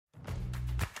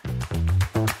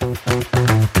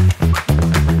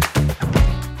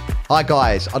Hi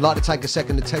guys, I'd like to take a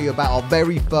second to tell you about our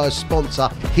very first sponsor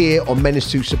here on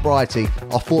Menace to Sobriety.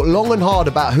 I thought long and hard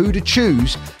about who to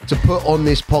choose to put on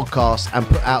this podcast and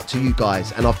put out to you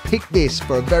guys, and I've picked this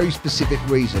for a very specific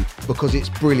reason, because it's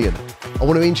brilliant. I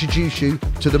want to introduce you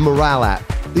to the Morale app.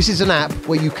 This is an app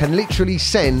where you can literally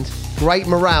send great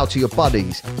morale to your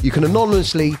buddies. You can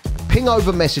anonymously ping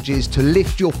over messages to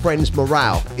lift your friends'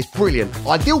 morale. It's brilliant.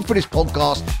 Ideal for this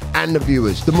podcast and the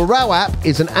viewers. The Morale app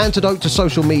is an antidote to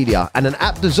social media and an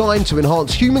app designed to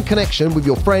enhance human connection with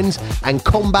your friends and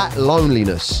combat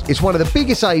loneliness. It's one of the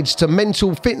biggest aids to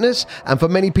mental fitness, and for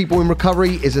many people in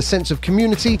recovery is a sense of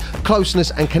community,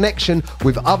 closeness and connection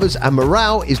with others, and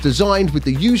Morale is designed with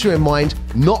the user in mind,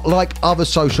 not like other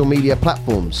social media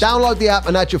platforms. Download the app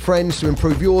and add your friends to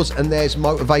improve yours and theirs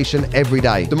motivation every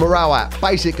day. The Morale app,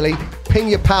 basically, ping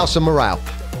your pal some morale.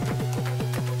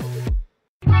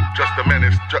 Just a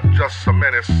menace, just a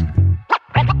menace.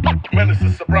 Menace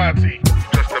to sobriety.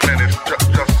 Just a menace,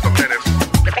 just a menace.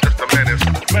 Just a menace,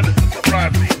 menace to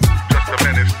sobriety. Just a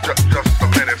menace, just a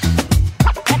menace.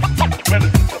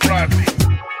 Menace to sobriety.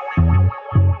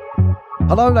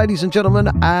 Hello, ladies and gentlemen,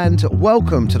 and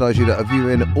welcome to those of you that are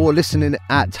viewing or listening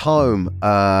at home.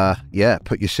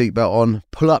 Put your seatbelt on,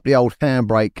 pull up the old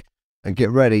handbrake, and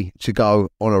get ready to go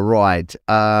on a ride.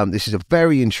 This is a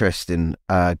very interesting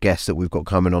guest that we've got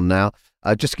coming on now.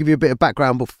 Just to give you a bit of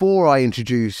background before I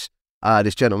introduce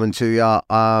this gentleman to you,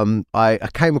 I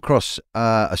came across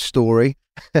a story,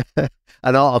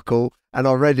 an article, and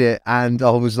I read it, and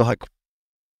I was like,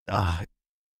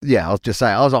 I'll just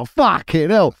say it. I was like,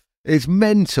 fucking hell. It's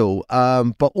mental,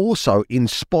 but also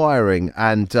inspiring.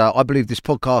 And I believe this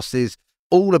podcast is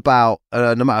all about,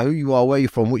 no matter who you are, where you're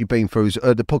from, what you've been through,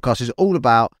 the podcast is all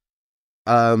about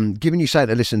giving you something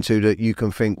to listen to that you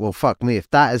can think, well, fuck me, if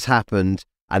that has happened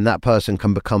and that person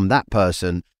can become that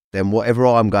person, then whatever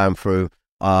I'm going through,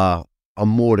 I'm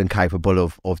more than capable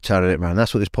of turning it around.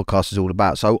 That's what this podcast is all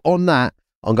about. So on that,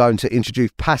 I'm going to introduce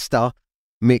Pastor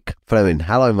Mick Flemming.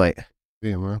 Hello, mate.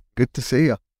 Yeah, man. Good to see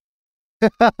you.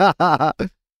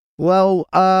 Well,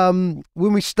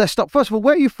 let's stop. First of all,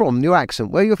 where are you from? Your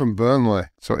accent, where are you from? From Burnley,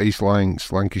 so East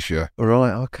Lancs, Lancashire.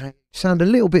 Right, okay. Sound a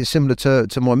little bit similar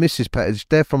to my missus' pet.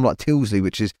 They're from like Tilsley,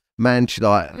 which is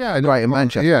Greater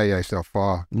Manchester. Yeah, it's not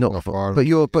far. Not far. But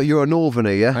you're a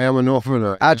northerner, yeah? I am a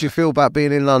northerner. How do you feel about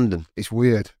being in London? It's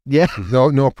weird. Yeah.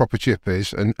 No proper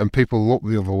chippies, and people look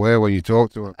the other way when you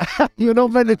talk to them. You're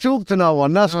not meant to talk to no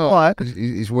one, that's why.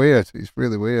 It's weird. It's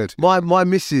really weird. My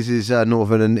missus is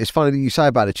northern, and it's funny that you say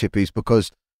about the chippies,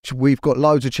 because we've got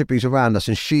loads of chippies around us,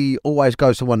 and she always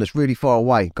goes to one that's really far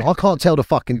away. I can't tell the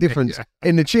fucking difference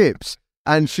in the chips.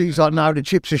 And she's like, no, the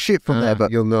chips are shit from there. But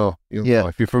you'll know. Know.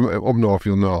 If you're from up north,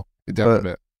 you'll know.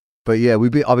 Definitely. But yeah,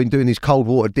 I've been doing these cold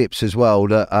water dips as well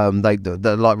that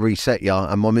they like reset you.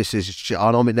 And my missus,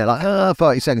 and I'm in there like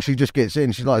 30 seconds. She just gets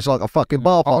in. She's like, it's like a fucking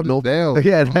bar up north.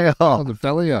 Yeah, they are. I'm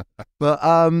telling you. But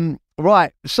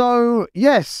right. So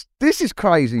yes, this is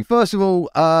crazy. First of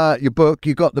all, your book.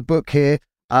 You got the book here,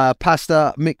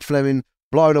 Pastor Mick Flemming,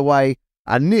 Blown Away.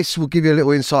 And this will give you a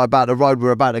little insight about the road we're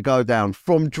about to go down.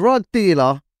 From drug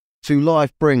dealer to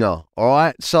life bringer, all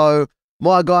right? So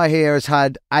my guy here has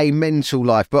had a mental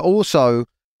life, but also,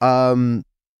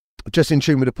 just in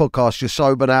tune with the podcast, you're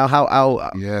sober now. How?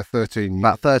 Yeah, 13 years.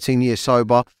 About 13 years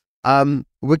sober.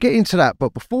 We'll get into that,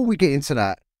 but before we get into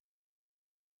that,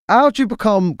 how'd you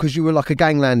become, because you were like a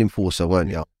gangland enforcer,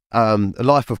 weren't you? A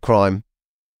life of crime,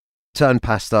 turned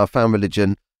pastor, found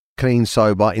religion, clean,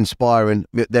 sober, inspiring.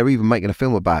 They're even making a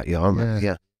film about you, aren't they?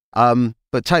 Yeah.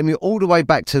 But take me all the way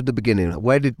back to the beginning.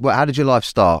 How did your life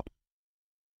start?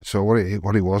 So what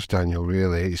it was, Daniel,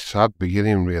 really, it's sad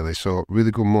beginning, really. So really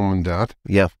good mum and dad.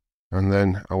 Yeah. And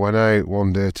then I went out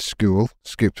one day to school,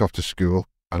 skipped off to school,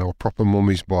 and I was a proper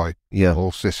mummy's boy. Yeah.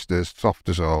 All sisters, soft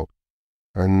as all.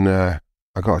 And I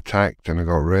got attacked and I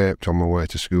got raped on my way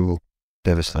to school.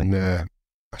 Devastating. And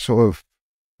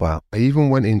I even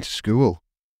went into school.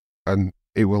 And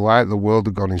it was like the world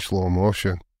had gone in slow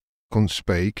motion. Couldn't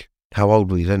speak. How old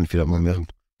were you then, if you don't mind me asking?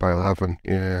 By 11,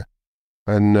 yeah.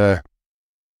 And I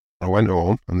went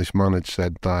home, and this man had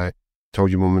said, I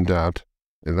told your mum and dad,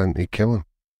 and then he'd kill him.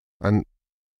 And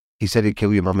he said he'd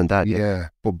kill your mum and dad? Yeah.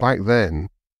 But back then,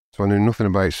 so I knew nothing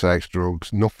about sex,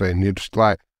 drugs, nothing. You're just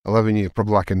like 11 years,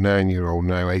 probably like a 9-year-old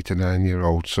now, 8 or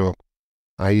 9-year-old. So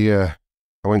I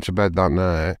went to bed that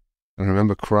night, and I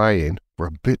remember crying. I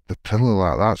bit the pillow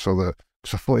like that, because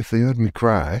I thought if they heard me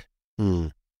cry,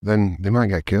 then they might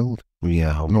get killed.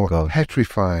 Yeah, oh my God.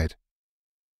 Petrified.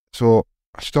 So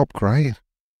I stopped crying.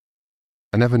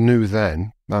 I never knew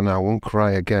then that I won't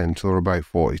cry again till I was about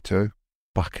 42.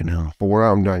 Fucking hell. But what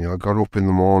happened, Daniel, I got up in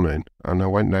the morning and I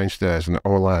went downstairs and I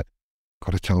was like,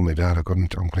 got to tell my dad, I'm going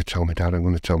to tell my dad,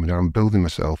 I'm building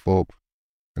myself up.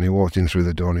 And he walked in through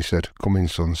the door and he said, come in,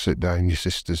 son, sit down, your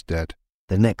sister's dead.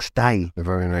 The next day? The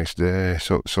very next day.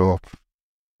 So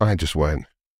I just went.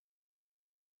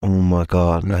 Oh my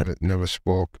God. Never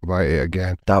spoke about it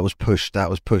again. That was pushed.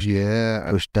 Yeah.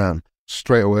 Pushed down.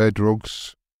 Straight away,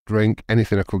 drugs, drink,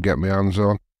 anything I could get my hands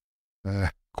on.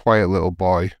 Quiet little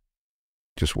boy.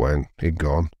 Just went. He'd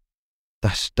gone.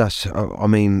 That's. I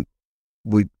mean,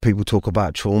 people talk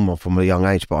about trauma from a young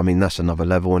age, but I mean that's another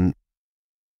level. And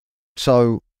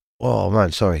so, oh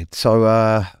man, sorry. So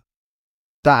that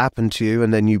happened to you,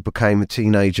 and then you became a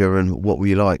teenager. And what were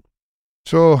you like?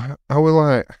 So I was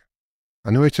like,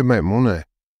 I knew how to make money.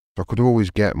 So I could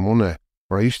always get money.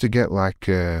 But I used to get like,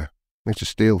 I used to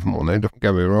steal money. Don't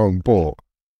get me wrong, but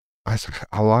I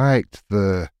liked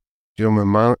the. You know,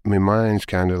 my mind's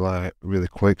kind of like really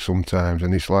quick sometimes,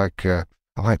 and it's like I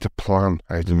like to plan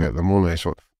how to get the money.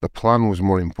 So the plan was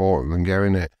more important than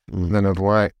getting it. Then I'd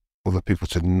like other people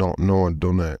to not know I'd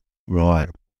done it. Right.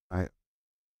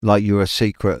 Like you're a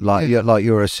secret,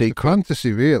 you're a secret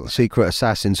fantasy, really, secret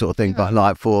assassin sort of thing. But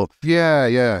like for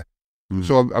yeah.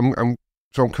 So I'm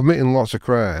committing lots of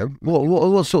crime.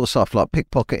 What sort of stuff, like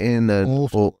pickpocketing and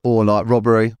or like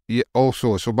robbery? Yeah,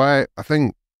 also. So I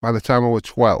think by the time I was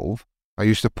 12, I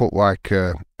used to put like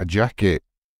a jacket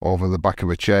over the back of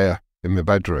a chair in my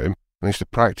bedroom. I used to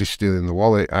practice stealing the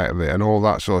wallet out of it and all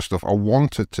that sort of stuff. I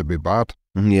wanted to be bad.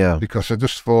 Yeah. Because I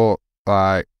just thought,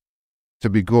 like, to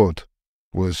be good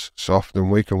was soft and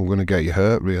weak and we're going to get you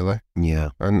hurt, really. Yeah.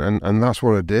 And that's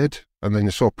what I did. And then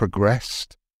it sort of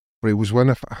progressed. But it was when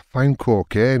I found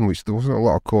cocaine, which there wasn't a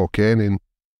lot of cocaine in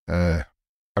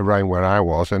around where I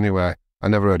was anyway. I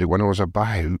never heard it when I was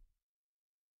about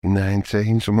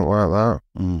 19, something like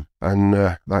that. And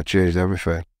that changed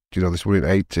everything. You know, this were in the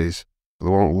 80s. There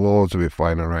weren't loads of it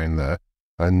flying around there.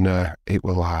 And it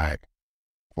was like,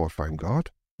 oh, thank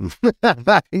God.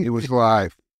 It was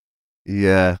like...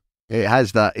 Yeah, it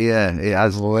has that, yeah, it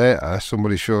has. Later,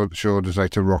 somebody showed us how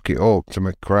to rock it up to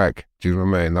make crack. Do you know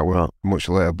what I mean? That was much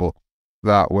later, but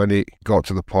that when it got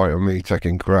to the point of me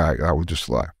taking crack, that was just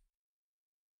like,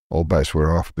 all bets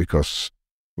were off because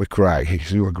with crack, he's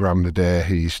do a gram a day,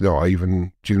 he's not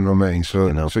even, do you know what I mean?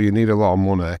 So, so you need a lot of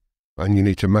money and you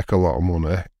need to make a lot of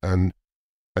money and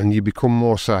you become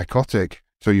more psychotic.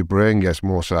 So your brain gets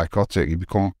more psychotic, you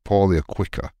become poorlier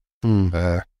quicker.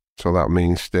 So that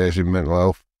means stays in mental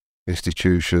health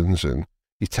institutions and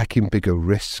you're taking bigger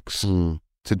risks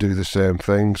to do the same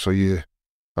thing. So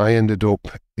I ended up,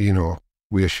 you know,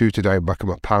 with a shooter down back of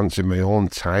my pants in my own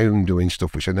town doing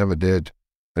stuff which I never did.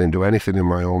 I didn't do anything in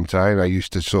my own town. I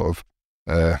used to sort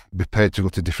of be paid to go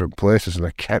to different places and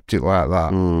I kept it like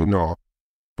that, you know.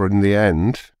 But in the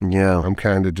end, I'm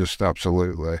kind of just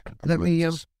absolutely... Let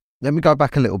me go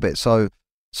back a little bit. So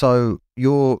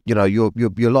your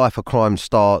life of crime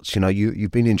starts. You know,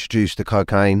 you've been introduced to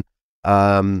cocaine,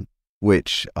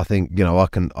 which I think I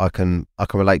can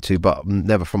relate to, but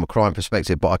never from a crime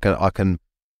perspective. But I can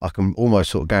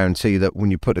almost sort of guarantee that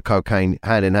when you put the cocaine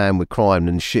hand in hand with crime,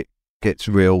 then shit gets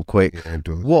real quick. Yeah, it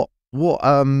does. What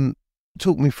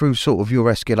talk me through sort of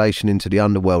your escalation into the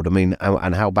underworld. I mean,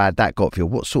 and how bad that got for you.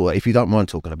 What sort of, if you don't mind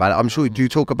talking about it, I'm sure you do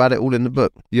talk about it all in the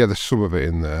book. Yeah, there's some of it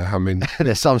in there. I mean,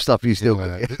 there's some stuff you still.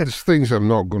 There's things I'm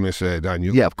not going to say,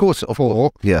 Daniel. Yeah, of course.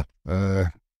 Yeah.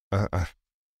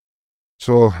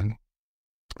 So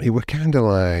he were kind of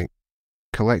like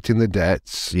collecting the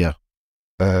debts. Yeah.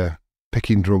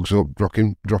 Picking drugs up,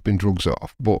 dropping drugs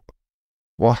off. But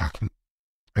what happened?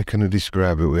 How can I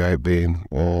describe it without being?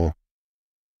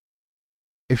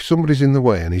 If somebody's in the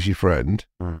way and he's your friend,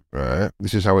 right?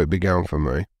 This is how it began for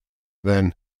me.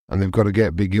 Then, and they've got to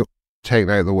get taken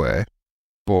out of the way,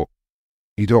 but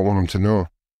you don't want them to know.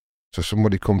 So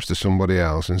somebody comes to somebody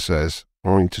else and says, "I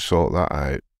want you to sort that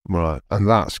out." Right. And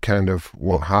that's kind of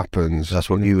what happens. That's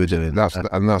what you were doing.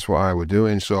 And that's what I were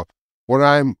doing. So what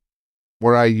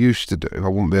I used to do, I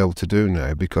wouldn't be able to do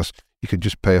now because you could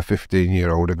just pay a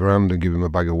 15-year-old $1,000 and give him a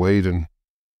bag of weed and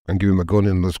give him a gun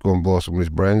and let's go and blow somebody's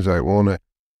brains out, won't it?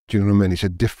 Do you know what I mean? It's a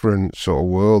different sort of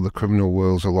world. The criminal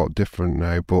world's a lot different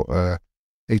now. But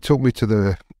he took me to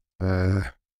the...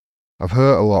 I've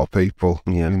hurt a lot of people,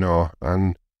 you know,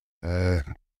 and I've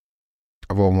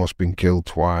almost been killed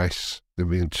twice. There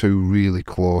have been 2 really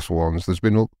close ones. There's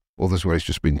been others where it's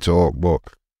just been talk, but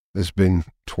there's been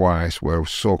twice where I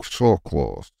was so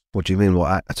close. What do you mean?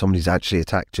 What, somebody's actually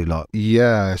attacked you? Like,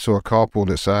 yeah, so a car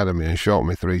pulled outside of me and shot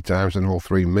me 3 times and all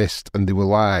 3 missed. And they were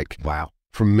like, wow,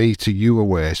 from me to you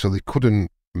away, so they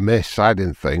couldn't miss, I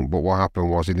didn't think. But what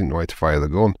happened was he didn't know how to fire the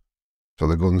gun. So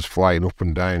the gun's flying up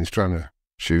and down. He's trying to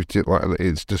shoot it like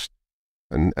it's just,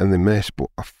 and they missed. But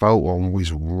I felt one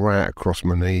whiz right across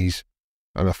my knees,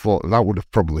 and I thought that would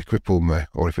have probably crippled me,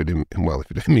 or if it didn't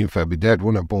mean I'd be dead,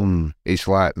 wouldn't it? But it's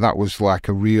like that was like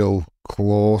a real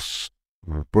close.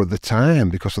 But at the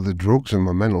time, because of the drugs and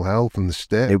my mental health and the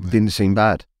state, It didn't seem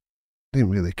bad. I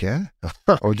didn't really care.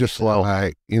 Or just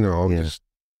like just.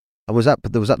 And was that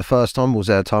the first time? Or was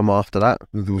there a time after that?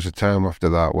 There was a time after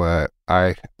that where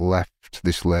I left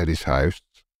this lady's house,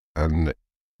 and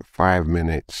 5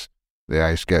 minutes the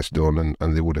ice gets done,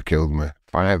 and they would have killed me.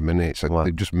 5 minutes. Wow.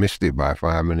 They just missed it by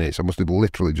 5 minutes. I must have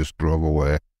literally just drove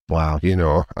away. Wow.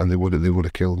 And they would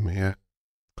have killed me. Yeah.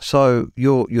 So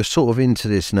you're sort of into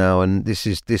this now, and this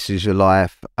is your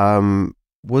life.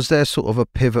 Was there sort of a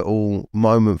pivotal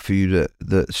moment for you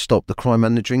that stopped the crime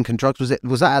and the drink and drugs?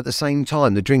 Was that at the same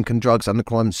time, the drink and drugs and the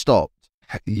crime stopped?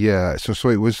 Yeah. So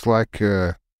it was like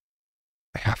I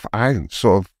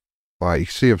sort of like, you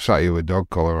see, I've sat here with dog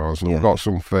collar on, so I've got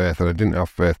some faith, and I didn't have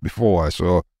faith before.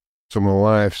 So my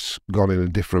life's gone in a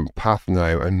different path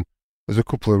now, and there's a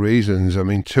couple of reasons. I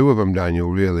mean, two of them, Daniel,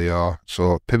 really are.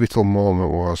 So a pivotal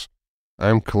moment was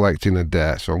I'm collecting a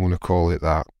debt, so I'm going to call it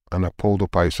that. And I pulled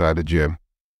up outside a gym,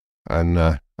 and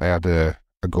I had a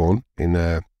gun in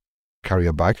a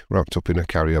carrier bag, wrapped up in a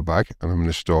carrier bag, and I'm in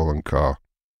a stolen car.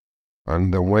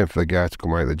 And I'm waiting for the guy to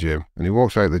come out of the gym. And he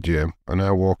walks out of the gym, and I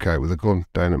walk out with a gun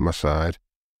down at my side,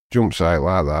 jumps out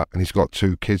like that, and he's got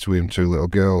 2 kids with him, 2 little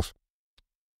girls.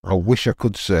 I wish I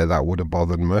could say that would have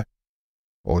bothered me,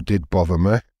 or did bother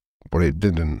me, but it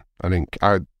didn't.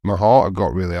 My heart had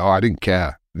got really hard. I didn't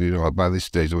care, by this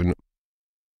stage. And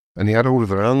he had hold of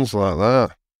their hands like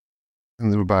that,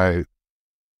 and they were about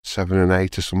 7 and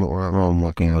 8 or something like that. Oh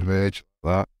my God. Of age,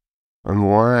 like that.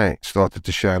 And light started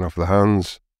to shine off the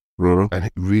hands. And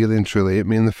it really and truly hit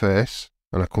me in the face,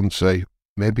 and I couldn't see,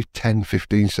 maybe 10,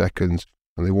 15 seconds,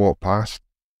 and they walked past.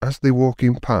 As they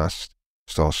walking past,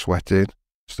 start sweating,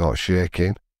 start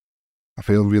shaking. I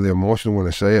feel really emotional when I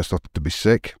say it. I started to be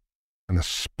sick, and I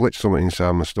split something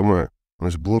inside my stomach, and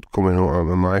there's blood coming out of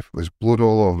my mouth. There's blood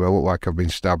all over. I look like I've been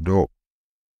stabbed up.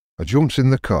 I jumps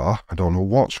in the car. I don't know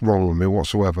what's wrong with me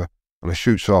whatsoever, and I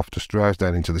shoots off, just drives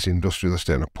down into this industrial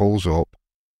estate, and I pulls up.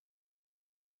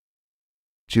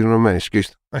 Do you know what I mean? Excuse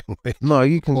the language. No,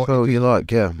 you can feel you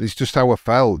like, yeah. It's just how I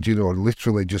felt,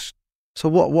 literally just. So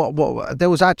what? There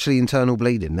was actually internal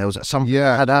bleeding. There was something.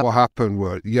 Yeah, had happened. what happened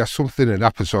was, something had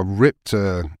happened. So I ripped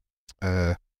like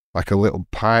a little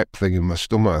pipe thing in my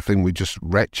stomach. I think we just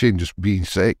retching, just being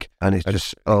sick, and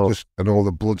and all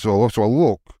the blood's all over. So I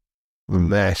look a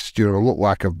mess. I look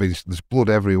like there's blood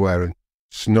everywhere and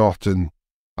snot, and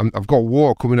I've got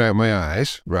water coming out of my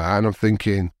eyes, right? And I'm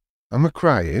thinking, am I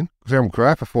crying? Because I haven't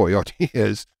cried for 40 odd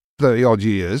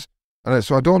years. And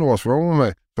so I don't know what's wrong with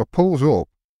me. So I pulls up,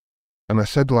 and I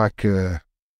said like a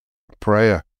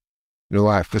prayer,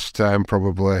 like first time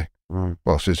probably,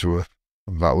 well, since I was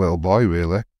that little boy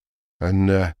really.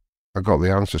 And I got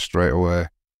the answer straight away,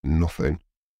 nothing.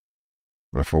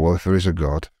 And I thought, well, if there is a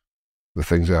God, the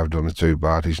things I've done are too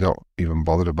bad. He's not even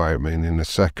bothered about me. And in a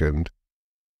second,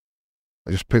 I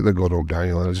just picked the gun up,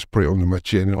 Daniel, and I just put it under my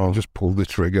chin, and I just pulled the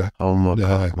trigger. Oh my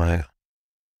God, mate.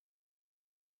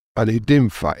 And it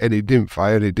didn't fire, it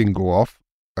didn't go off.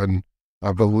 And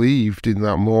I believed in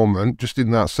that moment, just in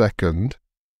that second,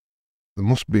 there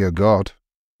must be a God.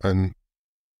 And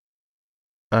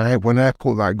when I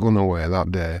put that gun away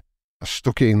that day, I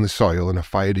stuck it in the soil and I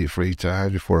fired it 3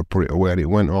 times before I put it away, and it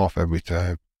went off every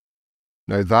time.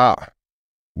 Now that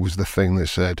was the thing that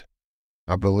said,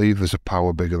 I believe there's a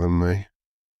power bigger than me.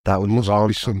 That must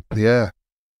be some, yeah.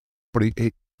 But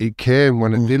it came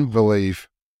when I didn't believe,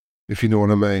 if you know what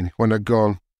I mean. When I'd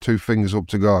gone 2 fingers up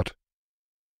to God,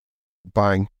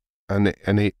 bang, and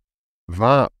they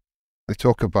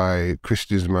talk about,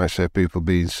 Christians might say people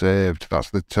being saved. That's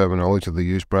the terminology they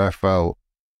use, but I felt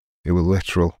it was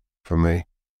literal for me.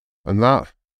 And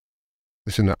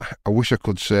listen, I wish I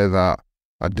could say that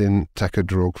I didn't take a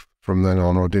drug from then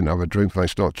on, or didn't have a drink.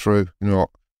 That's not true.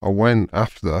 I went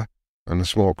after, and I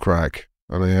smoked crack,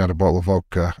 and I had a bottle of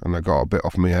vodka, and I got a bit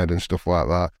off my head and stuff like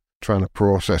that, trying to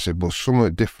process it, but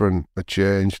something different had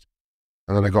changed.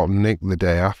 And then I got nicked the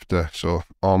day after, so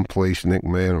armed police nicked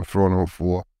me, and I'm thrown on the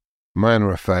floor.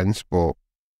 Minor offence, but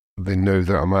they knew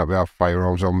that I might have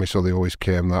firearms on me, so they always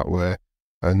came that way.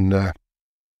 And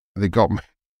they got me.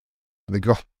 They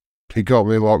got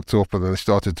me locked up, and then they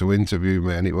started to interview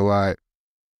me, and it was like,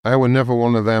 I was never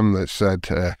one of them that said,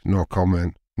 no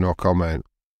comment, no comment.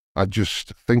 I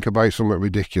just think about something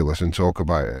ridiculous and talk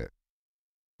about it.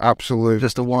 Absolutely.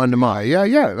 Just to wind them up.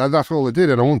 Yeah, that's all I did,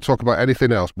 and I won't talk about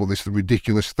anything else but this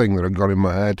ridiculous thing that had got in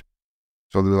my head.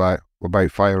 So they were like,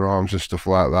 about firearms and stuff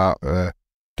like that. And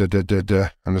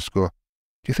I just go,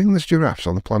 do you think there's giraffes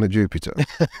on the planet Jupiter?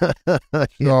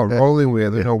 Start rolling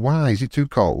with it. Why? Is it too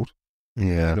cold?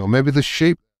 Yeah. Maybe there's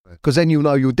sheep. Because then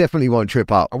you definitely won't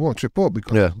trip up. I won't trip up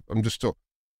because I'm just stuck.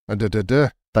 And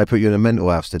They put you in a mental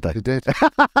house, did they? They did.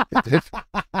 They did.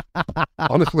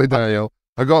 Honestly, Daniel,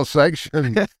 I got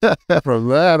sectioned from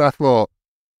there and I thought,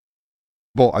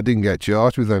 but I didn't get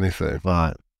charged with anything.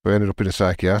 Right. I ended up in a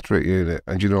psychiatric unit,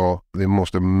 and the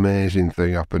most amazing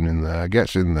thing happened in there. I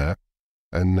gets in there,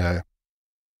 and I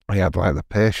had like the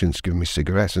patients giving me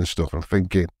cigarettes and stuff. I'm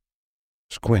thinking,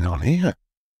 what's going on here? I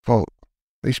thought,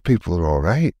 these people are all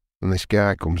right. And this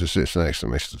guy comes and sits next to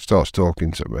me, starts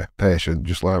talking to me, patient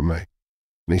just like me.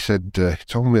 And he said, he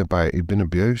told me about he'd been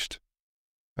abused,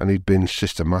 and he'd been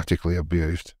systematically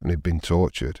abused, and he'd been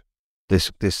tortured.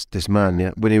 This man,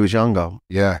 yeah, when he was younger.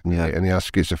 Yeah, and he had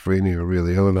schizophrenia,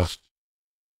 really ill enough.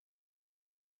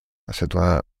 I said,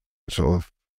 like, sort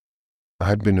of, I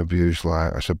had been abused,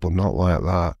 like, I said, but not like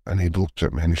that. And he looked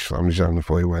at me and he slammed his hand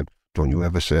before he went, don't you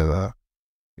ever say that.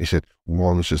 He said,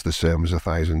 once is the same as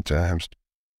 1,000 times.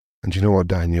 And you know what,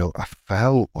 Daniel? I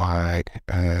felt like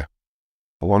I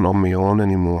wasn't on my own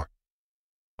anymore.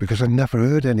 Because I never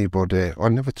heard anybody, I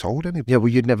never told anybody. Yeah, well,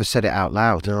 you'd never said it out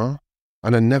loud. No.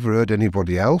 And I never heard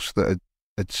anybody else that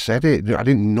had said it. I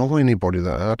didn't know anybody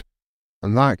that had.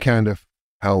 And that kind of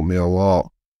helped me a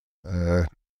lot.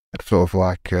 Sort of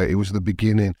like, it was the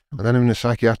beginning. And then I'm in a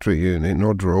psychiatric unit,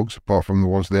 no drugs, apart from the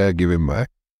ones they're giving me.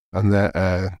 And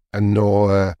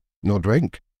no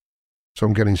drink. So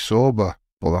I'm getting sober.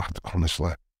 But that,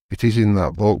 honestly, it is in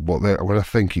that book, but when I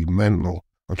think he's mental,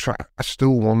 I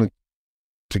still wanted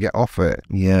to get off it.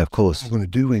 Yeah, of course. What am I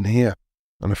going to do in here?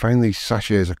 And I found these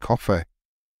sachets of coffee.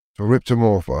 So I ripped them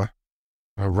over,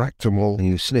 I racked them all. And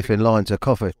you were sniffing lines of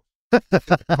coffee.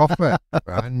 Coffee.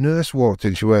 A nurse walked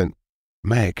in, she went,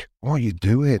 Mick, what are you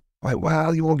doing? I went,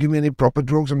 well, you won't give me any proper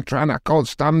drugs, I can't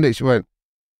stand it. She went,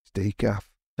 it's decaf.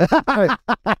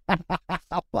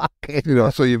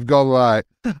 So you've got like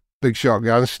big shot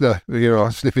gangster,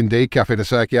 sniffing decaf in a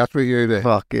psychiatric unit.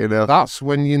 Fucking hell. That's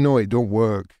when you know it don't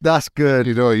work. That's good.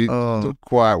 It don't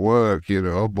quite work,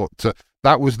 but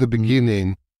that was the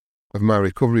beginning of my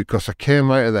recovery, because I came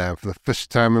out of there for the first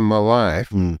time in my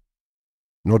life.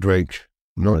 No drink,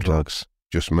 no drugs,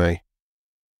 just me.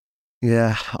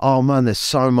 Yeah. Oh man, there's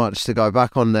so much to go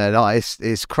back on there. Like,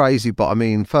 it's crazy. But I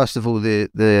mean, first of all,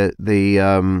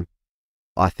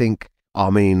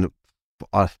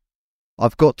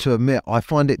 I've got to admit, I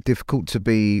find it difficult to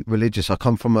be religious. I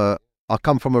come from a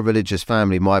religious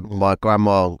family. My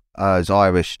grandma is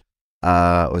Irish,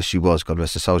 or she was, God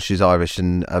rest her soul. She's Irish,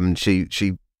 and she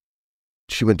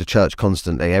went to church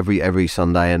constantly every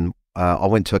Sunday. And I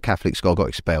went to a Catholic school. I got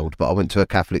expelled, but I went to a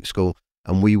Catholic school,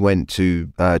 and we went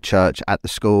to church at the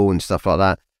school and stuff like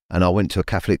that. And I went to a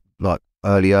Catholic like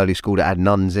early school that had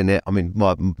nuns in it. I mean,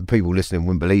 people listening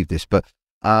wouldn't believe this, but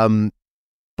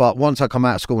once I come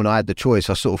out of school and I had the choice,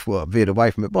 I sort of veered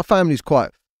away from it. My family's quite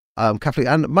Catholic,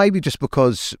 and maybe just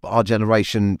because our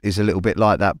generation is a little bit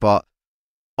like that, but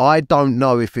I don't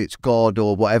know if it's God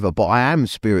or whatever, but I am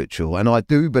spiritual, and I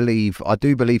do believe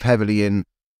heavily in,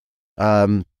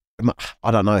 I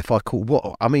don't know if I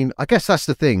guess that's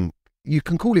the thing. You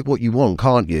can call it what you want,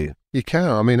 can't you? You can.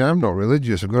 I mean, I'm not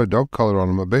religious. I've got a dog collar on.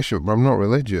 I'm a bishop, but I'm not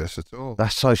religious at all.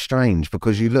 That's so strange,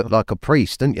 because you look like a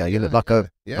priest, don't you? You look like a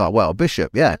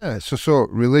bishop, yeah. Yeah, so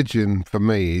religion for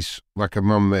me is like a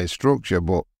man-made structure,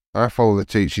 but I follow the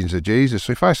teachings of Jesus.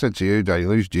 So if I said to you,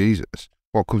 Daniel, who's Jesus?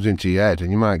 What comes into your head? And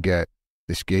you might get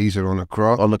this geezer on a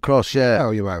cross. On the cross, yeah.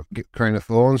 Or you might get a crown of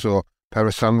thorns or a pair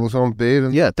of sandals on,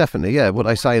 beard. Yeah, definitely, yeah, what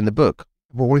they say in the book.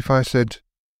 But what if I said,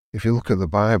 if you look at the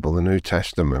Bible, the New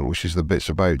Testament, which is the bits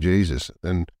about Jesus,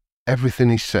 then everything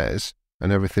he says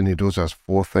and everything he does has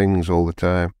 4 things all the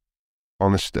time: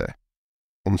 honesty,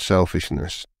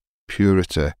 unselfishness,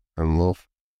 purity, and love.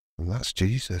 And that's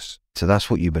Jesus. So that's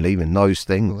what you believe in, those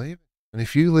things. And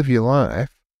if you live your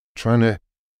life trying to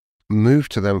move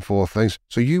to them 4 things,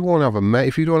 so you won't have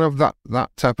if you don't have that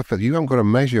type of faith, you haven't got a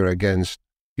measure against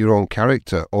your own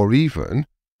character or even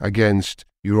against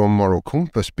your own moral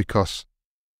compass, because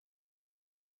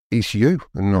it's you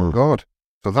and not God.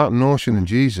 So that notion in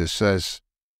Jesus says,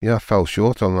 yeah, I fell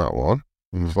short on that one.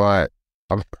 It's like,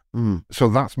 so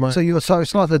that's my... So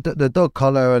it's like the dog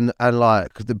collar and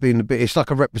like being a bit, it's like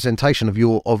a representation of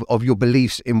your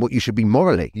beliefs in what you should be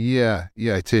morally. Yeah,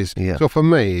 it is. Yeah. So for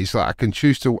me, it's like I can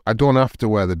choose to, I don't have to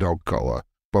wear the dog collar,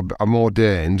 but I'm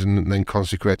ordained and then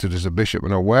consecrated as a bishop,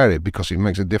 and I wear it because it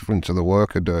makes a difference to the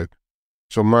work I do.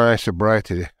 So my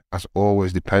sobriety has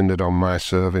always depended on my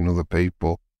serving other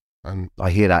people. And I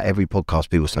hear that every podcast.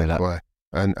 People say that.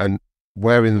 And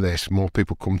wearing this, more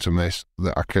people come to me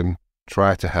that I can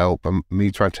try to help, and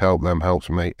me trying to help them helps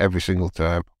me every single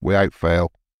time, without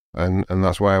fail. And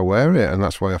that's why I wear it, and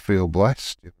that's why I feel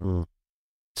blessed.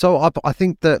 So I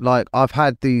think that, like, I've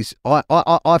had these.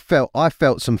 I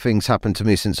felt some things happen to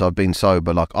me since I've been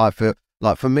sober. Like, I feel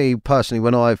like, for me personally,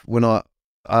 when I've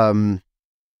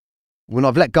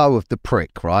let go of the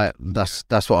prick, right? That's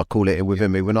what I call it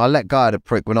within me. When I let go of the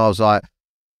prick, when I was like,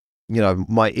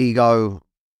 my ego,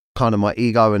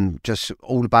 and just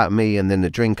all about me, and then the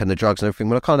drink and the drugs and everything.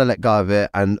 When I kind of let go of it,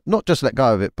 and not just let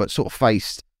go of it, but sort of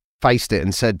faced it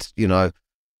and said,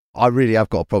 I really have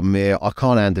got a problem here. I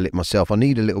can't handle it myself. I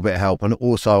need a little bit of help. And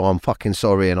also, I'm fucking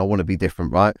sorry and I want to be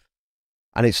different, right?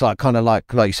 And it's like, kind of like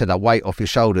you said, that weight off your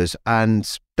shoulders.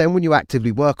 And then when you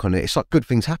actively work on it, it's like good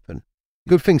things happen.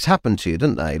 Good things happen to you,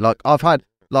 don't they? Like, I've had,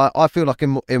 like, I feel like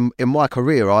in my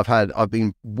career, I've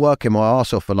been working my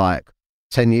ass off for like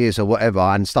 10 years or whatever,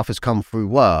 and stuff has come through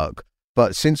work.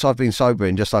 But since I've been sober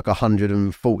in just like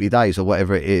 140 days or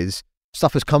whatever it is,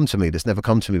 stuff has come to me that's never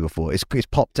come to me before. It's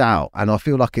popped out, and I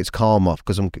feel like it's karma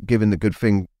because I'm giving the good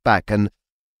thing back. And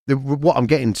what I'm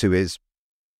getting to is,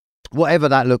 whatever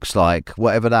that looks like,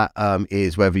 whatever that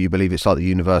is, whether you believe it's like the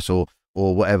universe or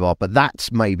whatever, but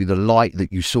that's maybe the light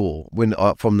that you saw when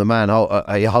from the man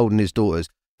holding his daughters.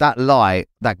 That light,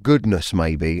 that goodness,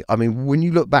 maybe. I mean, when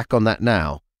you look back on that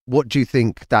now, what do you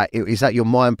think is that your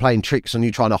mind playing tricks on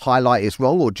you, trying to highlight it's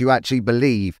wrong, or do you actually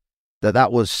believe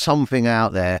that was something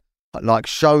out there, like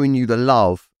showing you the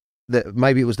love, that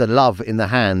maybe it was the love in the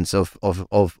hands of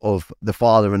the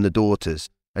father and the daughters,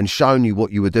 and showing you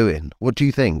what you were doing? What do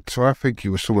you think? So I think it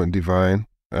was something divine,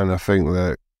 and I think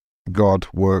that God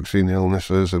works in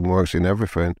illnesses and works in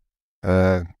everything.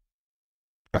 I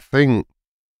think,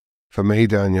 for me,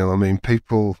 Daniel, I mean,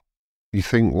 people, you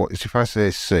think, if I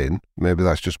say sin, maybe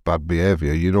that's just bad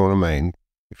behaviour, you know what I mean?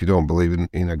 If you don't believe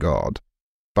in a God,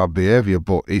 bad behaviour,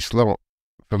 but it's not.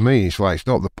 For me, it's like, it's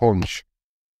not the punch.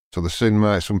 So the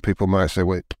sin some people might say,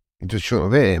 well, you just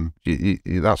shouldn't have hit him.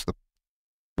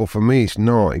 But for me, it's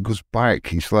not. It goes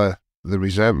back. It's like the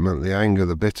resentment, the anger,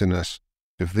 the bitterness.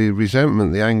 If the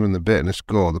resentment, the anger and the bitterness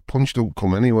go, the punch don't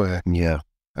come anywhere. Yeah.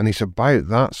 And it's about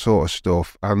that sort of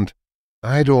stuff. And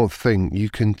I don't think you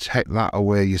can take that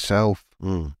away yourself.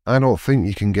 I don't think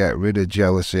you can get rid of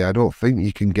jealousy. I don't think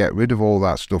you can get rid of all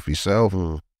that stuff yourself.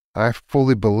 I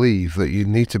fully believe that you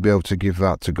need to be able to give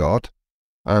that to God.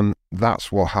 And that's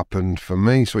what happened for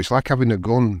me. So it's like having a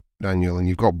gun, Daniel, and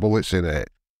you've got bullets in it.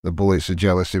 The bullets of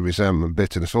jealousy, resentment,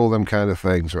 bitterness, all them kind of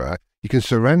things, right? You can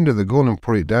surrender the gun and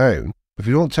put it down. If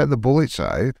you don't take the bullets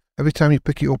out, every time you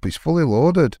pick it up, it's fully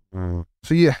loaded.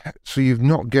 So you've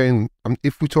not gained.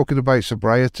 If we're talking about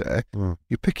sobriety,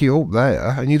 you pick it up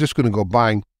there, and you're just going to go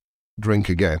bang, drink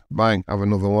again, bang, have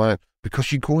another wine,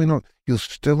 because you're going on. You'll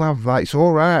still have that. It's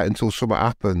all right until something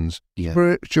happens. Yeah.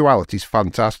 Spirituality's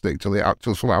fantastic till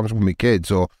something happens with my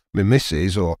kids or my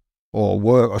missus or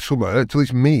work or something. Until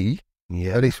it's me.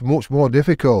 Yeah. And it's much more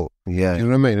difficult. Yeah. You know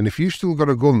what I mean? And if you've still got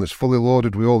a gun that's fully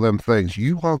loaded with all them things,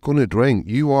 you are going to drink.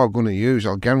 You are going to use.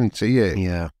 I'll guarantee it.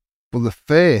 Yeah. But the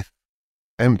faith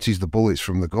empties the bullets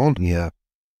from the gun. Yeah.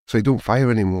 So you don't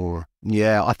fire anymore.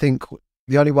 Yeah. I think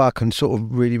the only way I can sort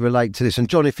of really relate to this, and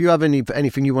John, if you have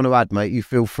anything you want to add, mate, you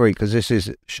feel free, because this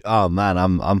is. Oh man,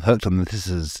 I'm hooked on this. This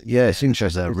is, yeah, it's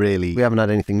interesting. Really, we haven't had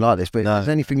anything like this, but if there's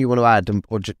anything you want to add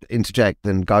or interject,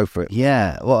 then go for it.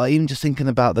 Yeah, well, even just thinking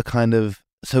about the kind of,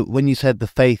 so when you said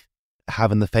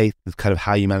having the faith is kind of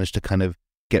how you managed to kind of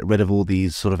get rid of all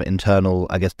these sort of internal,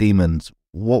 I guess, demons.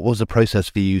 What was the process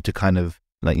for you to kind of,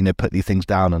 like, put these things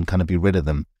down and kind of be rid of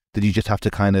them? Did you just have to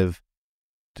kind of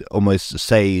almost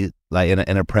say, like,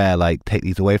 in a prayer, like, take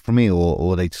these away from me,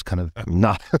 or they just kind of...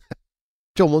 No.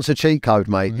 John wants a cheat code,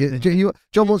 mate.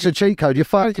 John wants a cheat code. You're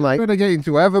fucked, mate. You're going to get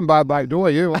into heaven by back door,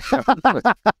 you.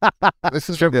 This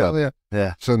is familiar.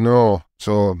 Yeah. So no.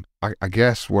 So I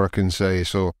guess what I can say,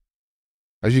 so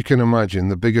as you can imagine,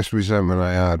 the biggest resentment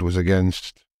I had was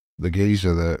against the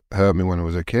geezer that hurt me when I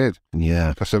was a kid.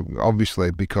 Yeah.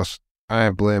 Because I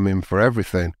blame him for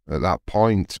everything at that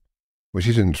point, which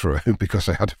isn't true, because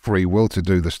I had free will to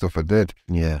do the stuff I did.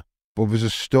 Yeah. But there's a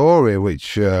story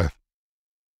which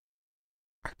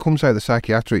comes out of the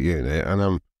psychiatric unit, and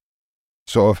I'm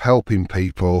sort of helping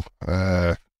people who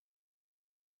are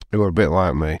a bit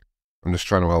like me. I'm just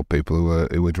trying to help people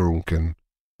who were drunk and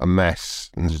a mess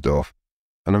and stuff.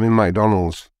 And I'm in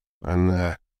McDonald's, and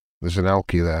there's an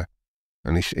alky there,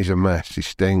 and he's a mess. He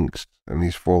stinks, and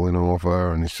he's falling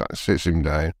over, and he sits him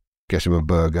down, gets him a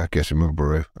burger, gets him a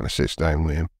brew, and I sits down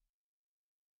with him.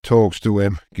 talks to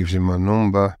him, gives him my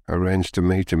number, arranged to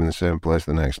meet him in the same place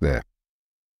the next day.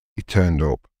 He turned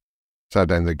up. Sat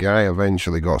down. The guy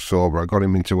eventually got sober. I got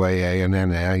him into AA and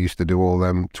NA. I used to do all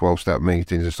them 12-step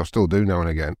meetings and stuff. Still do now and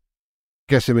again.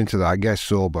 Gets him into that, gets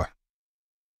sober.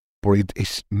 But he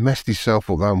messed himself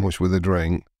up that much with a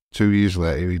drink. 2 years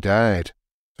later, he died.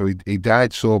 So he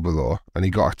died sober, though, and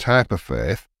he got a type of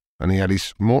faith, and he had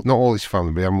not all his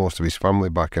family, but he had most of his family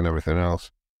back and everything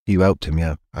else. You helped him,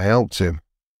 yeah. I helped him.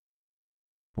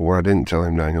 But what I didn't tell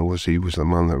him, Daniel, was he was the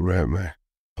man that raped me.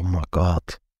 Oh, my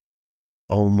God.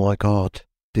 Oh, my God.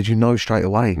 Did you know straight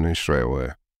away? I knew straight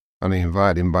away. And he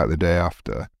invited him back the day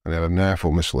after, and he had a knife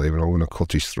up my sleeve, and I was going to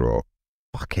cut his throat.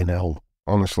 Fucking hell.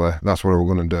 Honestly, that's what I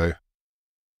was going to do.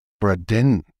 But I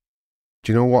didn't.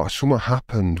 Do you know what? Something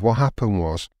happened. What happened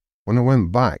was, when I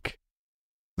went back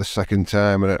the second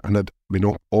time, and I'd been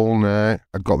up all night,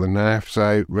 I'd got the knives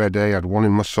out, ready, I'd one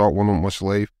in my sock, one up my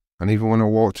sleeve, and even when I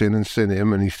walked in and seen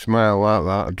him, and he smiled like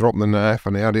that, I dropped the knife,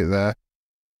 and he had it there.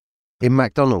 In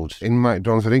McDonald's? In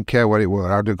McDonald's. I didn't care where it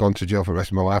were. I'd have gone to jail for the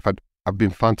rest of my life. I've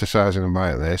been fantasising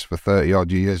about this for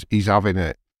 30-odd years. He's having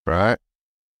it, right?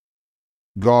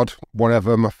 God,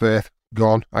 whatever, my faith,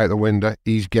 gone out the window.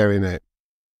 He's getting it.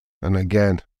 And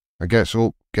again, I gets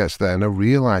up, gets there, and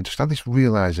I just had this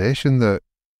realisation that,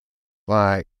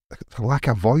 like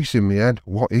a voice in my head,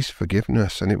 what is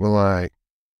forgiveness? And it was like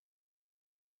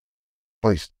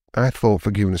I thought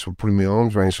forgiveness was putting my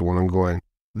arms around someone and going,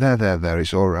 there,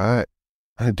 it's all right.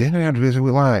 And I didn't. I had realised,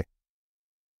 like,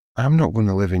 I'm not going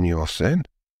to live in your sin.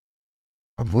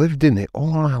 I've lived in it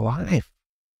all my life.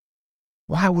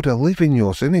 Why would I live in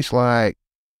your sin? It's like,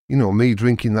 me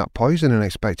drinking that poison and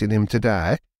expecting him to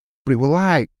die. But it was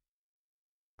like,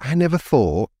 I never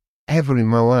thought ever in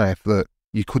my life that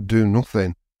you could do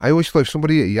nothing. I always thought if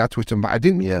somebody hit you, you had to hit them back. I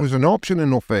didn't think it was an option or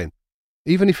nothing.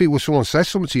 Even if it was someone says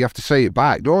something to you, you have to say it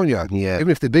back, don't you? Yeah. Even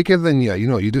if they're bigger than you,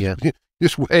 you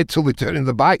just wait till they turn in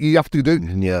the back. You have to do.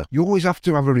 Yeah. You always have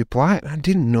to have a reply. And I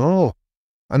didn't know.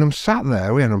 And I'm sat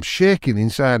there and I'm shaking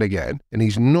inside again, and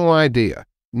he's no idea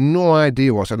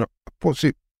what's. And I puts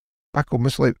it back up my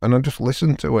sleeve, and I just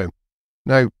listened to him.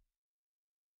 Now,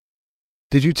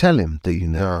 did you tell him that you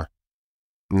know?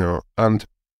 No. And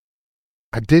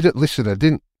I didn't listen. I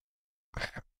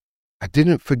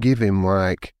didn't forgive him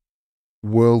like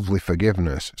worldly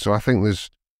forgiveness. So I think there's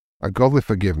a godly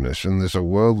forgiveness and there's a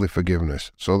worldly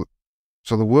forgiveness. So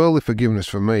the worldly forgiveness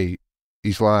for me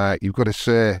is like, you've got to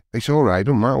say, it's all right,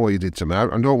 don't matter what you did to me,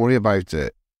 and don't worry about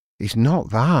it. It's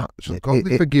not that. So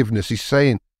godly forgiveness is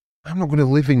saying, I'm not going to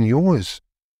live in yours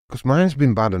because mine's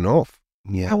been bad enough.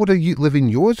 Yeah. How would I live in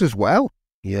yours as well?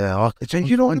 Yeah.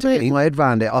 You know what I mean? Get my head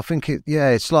around it. I think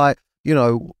it's like,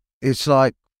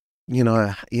 like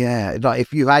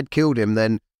if you had killed him,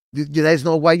 then there's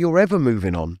no way you're ever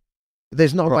moving on.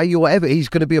 There's no way you're ever, he's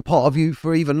going to be a part of you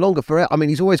for even longer, I mean,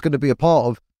 he's always going to be a part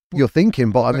of your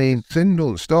thinking, but I mean... Sin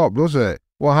don't stop, does it?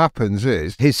 What happens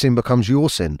is... his sin becomes your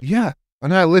sin. Yeah.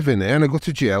 And I live in it, and I go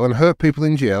to jail, and hurt people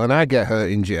in jail, and I get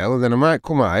hurt in jail, and then I might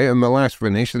come out, and my life's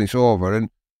finished, and it's over, and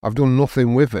I've done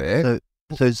nothing with it.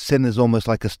 So sin is almost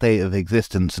like a state of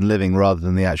existence and living rather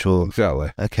than the actual...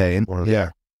 Exactly. Okay. Yeah.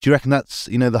 Do you reckon that's,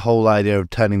 the whole idea of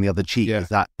turning the other cheek, is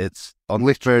that it's on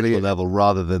literally a level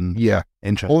rather than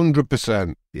interest?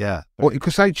 100%. Yeah.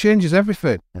 Because that changes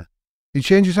everything. Yeah. It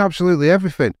changes absolutely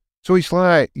everything. So it's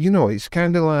like, it's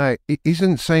kind of like, it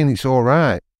isn't saying it's all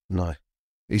right. No.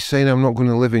 He's saying I'm not going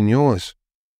to live in yours.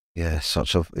 Yeah, it's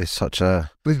such a...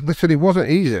 Literally, it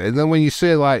wasn't easy. And then when you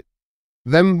say, like,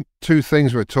 them two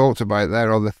things we talked about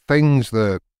there are the things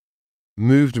that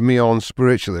moved me on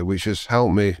spiritually, which has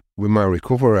helped me with my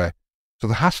recovery. So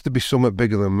there has to be something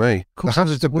bigger than me. There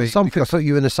has to be something put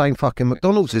you in the same fucking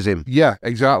McDonald's as him. Yeah,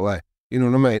 exactly. You know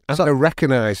what I mean? And I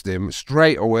recognised him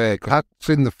straight away because I'd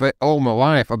seen the fit all my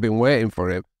life. I've been waiting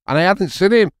for him, and I hadn't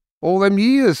seen him all them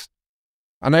years.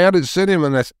 And I hadn't seen him,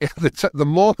 and the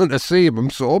moment I see him, I'm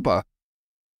sober.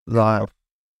 Like,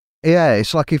 yeah,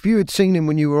 it's like if you had seen him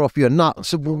when you were off your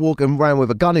nuts and were walking around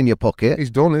with a gun in your pocket.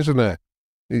 He's done, isn't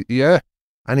he? Yeah.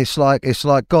 And it's like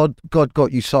God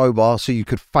got you sober so you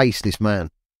could face this man.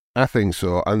 I think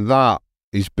so, and that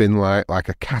has been like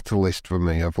a catalyst for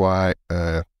me of like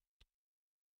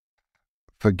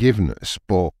forgiveness,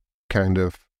 but kind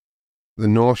of the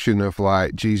notion of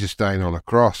like Jesus dying on a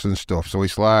cross and stuff. So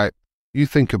it's like, you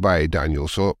think about it, Daniel.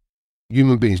 So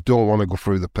human beings don't want to go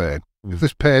through the pain. If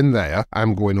there's pain there,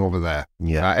 I'm going over there.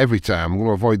 Yeah. Every time I'm going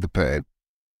to avoid the pain.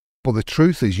 But the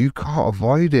truth is, you can't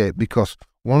avoid it because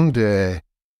one day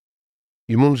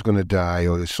your mum's going to die,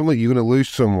 or there's something, you're going to lose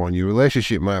someone, your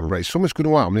relationship might break, something's going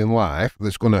to happen in life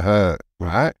that's going to hurt,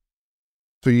 right?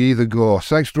 So you either go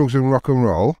sex, drugs and rock and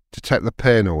roll to take the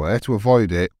pain away, to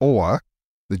avoid it, or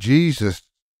the Jesus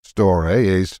story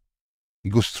is he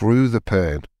goes through the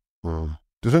pain.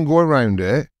 Doesn't go around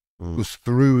it, goes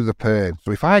through the pain.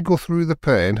 So if I go through the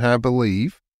pain, I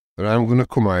believe that I'm going to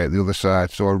come out the other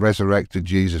side. So a resurrected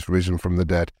Jesus, risen from the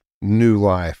dead, new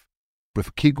life. But if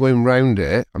I keep going round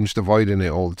it, I'm just avoiding it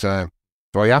all the time.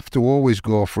 So I have to always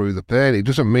go through the pain. It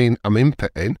doesn't mean I'm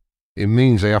impotent. It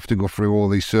means I have to go through all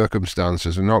these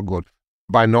circumstances and not good.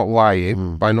 By not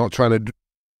lying, by not trying to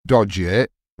dodge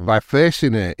it, by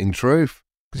facing it in truth.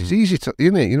 Because it's easy to,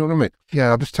 isn't it? You know what I mean? Yeah,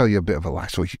 I'll just tell you a bit of a lie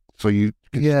so you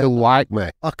can still like me.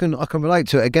 I can relate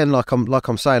to it again. Like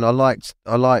I'm saying, I liked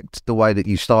the way that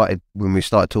you started when we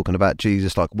started talking about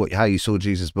Jesus, like how you saw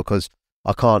Jesus, because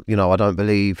I can't, I don't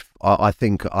believe. I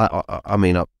think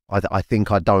I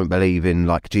think I don't believe in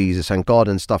like Jesus and God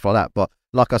and stuff like that. But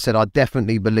like I said, I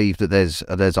definitely believe that there's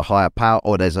a higher power,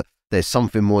 or there's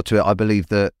something more to it. I believe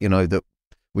that that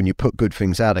when you put good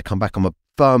things out, they come back. I'm a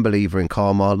firm believer in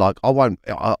karma. Like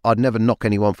I'd never knock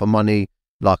anyone for money.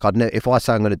 Like if I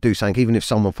say I'm going to do something, even if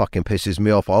someone fucking pisses me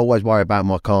off, I always worry about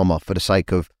my karma for the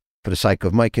sake of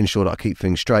making sure that I keep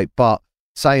things straight. But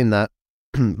saying that,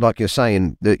 like you're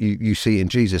saying that you see it in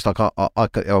Jesus, like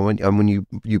when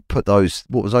you put those,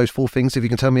 what was those 4 things? If you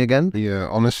can tell me again? Yeah,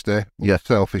 honesty,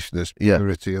 selfishness,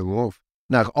 purity, and love.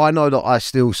 Now I know that I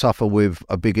still suffer with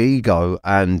a big ego,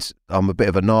 and I'm a bit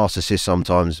of a narcissist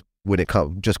sometimes when it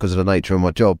comes, just because of the nature of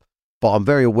my job. But I'm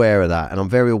very aware of that, and I'm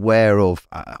very aware of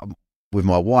with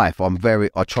my wife.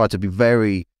 I try to be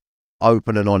very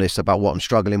open and honest about what I'm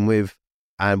struggling with.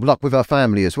 And like with our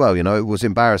family as well, it was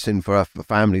embarrassing for our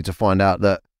family to find out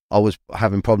that I was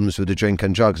having problems with the drink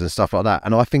and drugs and stuff like that.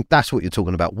 And I think that's what you're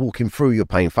talking about, walking through your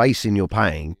pain, facing your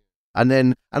pain.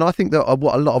 And I think that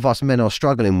what a lot of us men are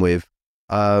struggling with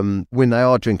when they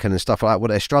are drinking and stuff like that, what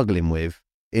they're struggling with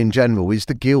in general is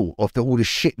the guilt of all the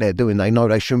shit they're doing they know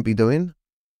they shouldn't be doing.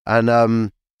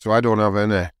 And so I don't have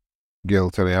any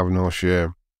guilt and I have no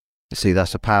shame. See,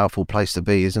 that's a powerful place to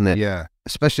be, isn't it? Yeah.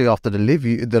 Especially after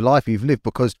the life you've lived,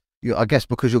 because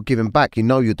because you're giving back,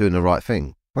 you're doing the right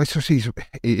thing. Well,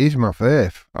 it is my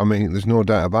faith. I mean, there's no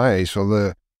doubt about it. So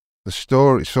the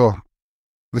story, so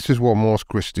this is what most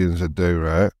Christians would do,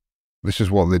 right? This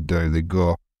is what they do. They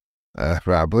go, right,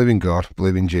 I believe in God,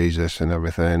 believe in Jesus and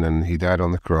everything, and he died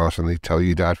on the cross, and they tell you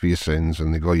he died for your sins,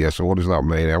 and they go, yeah, so what does that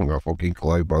mean? I haven't got a fucking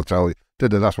clue, but I'll tell you,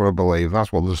 that's what I believe,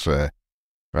 that's what they'll say.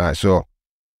 Right, so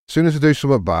as soon as I do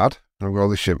something bad, and I've got all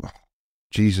this shit,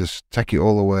 Jesus, take it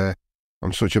all away.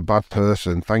 I'm such a bad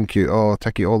person. Thank you. Oh,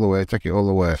 take it all away. Take it all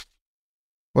away.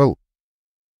 Well,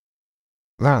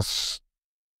 that's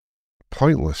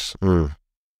pointless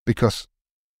because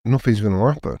nothing's going to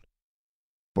happen.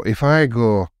 But if I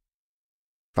go,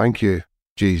 thank you,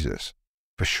 Jesus,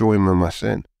 for showing me my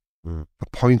sin, for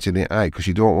pointing it out, because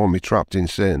you don't want me trapped in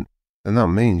sin, then that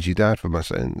means you died for my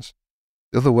sins.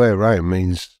 The other way around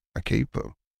means I keep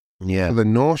them. Yeah. So the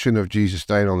notion of Jesus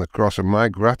dying on the cross and my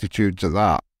gratitude to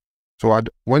that. So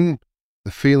when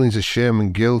the feelings of shame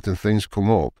and guilt and things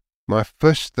come up, my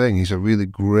first thing is a really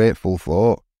grateful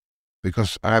thought,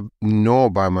 because I know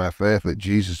by my faith that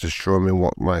Jesus has shown me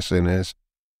what my sin is.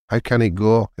 How can it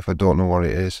go if I don't know what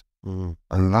it is? And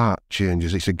that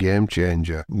changes. It's a game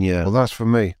changer. Yeah. Well, that's for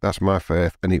me. That's my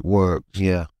faith, and it works.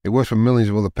 Yeah. It works for millions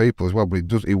of other people as well, but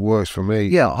it works for me.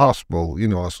 Yeah. Gospel,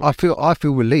 I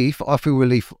feel relief. I feel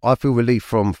relief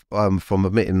from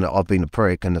admitting that I've been a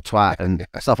prick and a twat and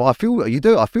stuff. I feel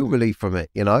relief from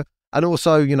it, And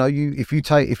also, I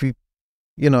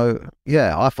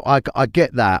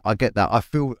get that. I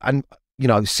feel, and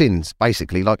sins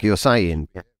basically, like you're saying.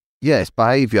 Yes,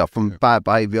 behaviour from bad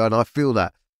behaviour, and I feel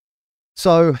that.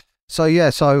 So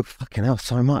fucking hell,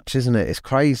 so much, isn't it? It's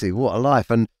crazy. What a life.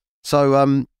 And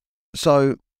so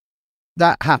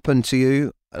that happened to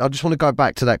you. I just want to go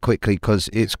back to that quickly, because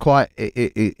it's quite,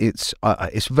 it's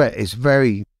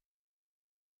very,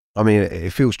 I mean,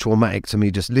 it feels traumatic to me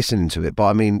just listening to it. But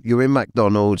I mean, you're in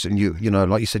McDonald's and you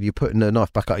like you said, you're putting the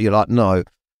knife back up. You're like, no.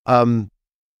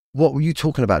 What were you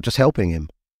talking about? Just helping him?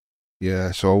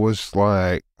 Yeah. So I was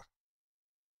like,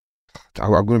 I'm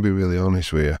going to be really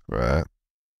honest with you, right?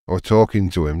 I was talking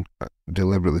to him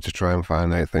deliberately to try and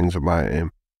find out things about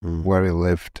him, where he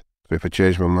lived. So if I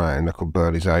changed my mind, I could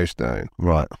burn his house down.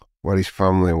 Right. Where his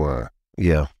family were.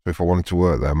 Yeah. So if I wanted to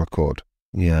work there, I could.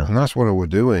 Yeah. And that's what I was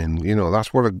doing.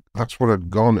 That's what I'd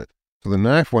gone. So the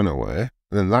knife went away,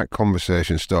 and then that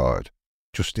conversation started,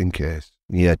 just in case.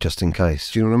 Yeah, just in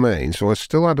case. Do you know what I mean? So I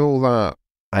still had all that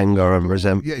anger and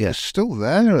resentment. Yeah, it's still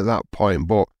there at that point,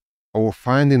 but I was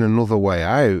finding another way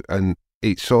out, and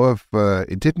it sort of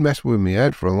it did mess with my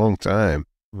head for a long time.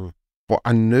 But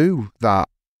I knew that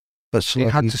But it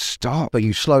had to stop. But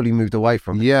you slowly moved away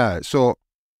from it. Yeah, so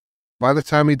by the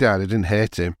time he died, I didn't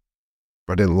hate him,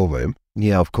 but I didn't love him.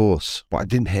 Yeah, of course. But I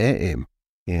didn't hate him.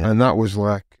 Yeah. And that was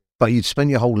like, But you'd spend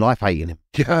your whole life hating him.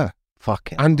 yeah,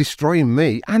 Fuck it. and destroying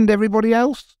me and everybody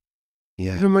else.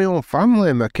 Yeah. Even my own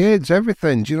family, my kids,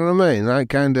 everything. Do you know what I mean?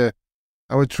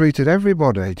 I would treated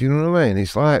everybody. Do you know what I mean?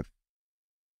 It's like,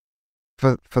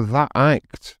 for that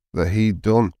act that he'd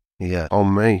done Yeah.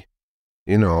 on me,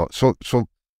 you know, so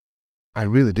I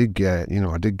really did get,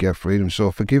 I did get freedom.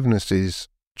 So forgiveness is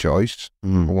choice,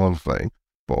 for one thing,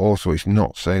 but also it's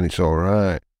not saying it's all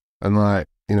right. And like,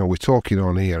 we're talking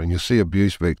on here and you'll see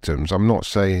abuse victims. I'm not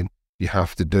saying you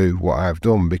have to do what I've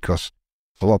done, because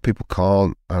a lot of people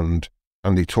can't, and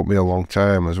it took me a long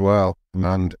time as well.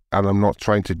 And I'm not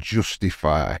trying to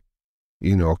justify,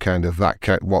 kind of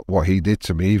what he did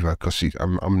to me either, because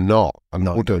I'm not, and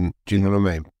wouldn't. Do you know what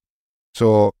I mean?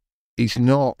 So it's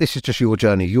not. This is just your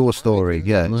journey, your story.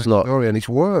 Yeah, it's not. Story, and it's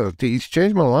worked. It's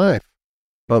changed my life.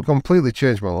 But completely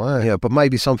changed my life. Yeah, but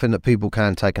maybe something that people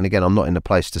can take, and again, I'm not in a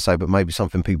place to say, but maybe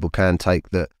something people can take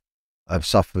that have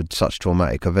suffered such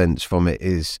traumatic events from it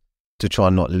is to try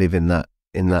and not live in that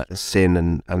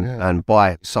sin and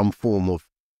by some form of,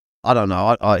 I don't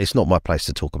know. It's not my place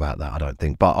to talk about that, I don't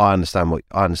think. But I understand what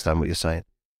you're saying.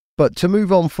 But to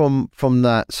move on from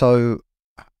that, so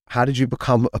how did you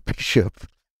become a bishop?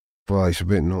 Well, it's a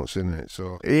bit nuts, isn't it?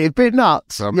 So It's a bit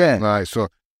nuts. Yeah. Like, so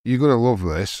you're gonna love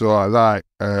this. So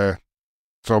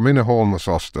so I'm in a homeless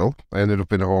hostel. I ended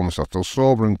up in a homeless hostel,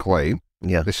 sober and clean.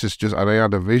 Yeah. This is just, and I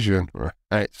had a vision.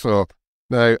 Right. So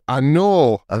now I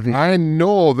know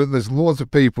that there's loads of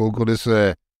people going to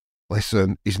say,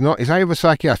 listen, he's out of a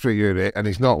psychiatric unit and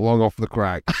he's not long off the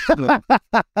crack. You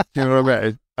know what I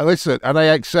mean? And listen, and I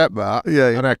accept that. Yeah.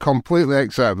 And I completely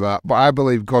accept that. But I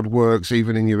believe God works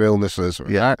even in your illnesses. Right?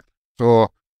 Yeah. So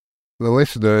the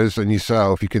listeners and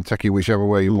yourself, you can take it whichever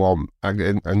way you want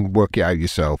and work it out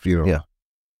yourself, Yeah.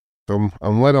 So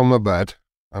I'm laid on my bed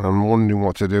and I'm wondering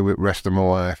what to do with the rest of my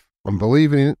life. I'm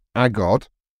believing in our God.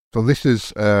 So this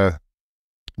is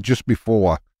just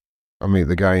before I meet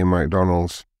the guy in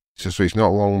McDonald's. So it's not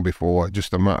long before,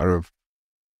 just a matter of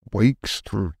weeks.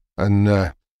 And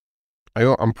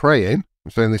I'm praying.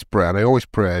 I'm saying this prayer, and I always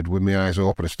prayed with my eyes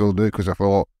open. I still do, because I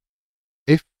thought,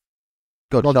 if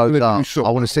God shows up, I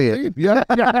want to see it. Yeah.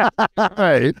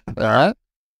 Right. All right.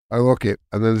 I look it,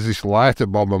 and then there's this light at the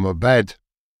bottom of my bed.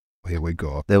 Here we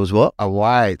go. There was what? A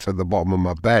light at the bottom of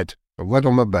my bed. I laid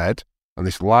on my bed, and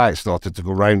this light started to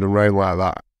go round and round like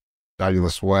that. Daniel, I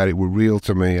swear it was real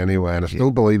to me anyway, and I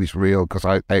still believe it's real because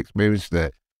I experienced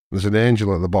it. There's an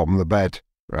angel at the bottom of the bed,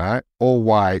 right? All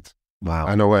white. Wow.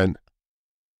 And I went,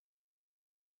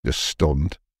 just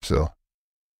stunned. So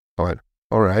I went,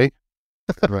 all right.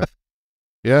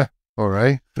 Yeah, all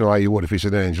right. You know, like you would if it's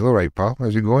an angel. All right, pal,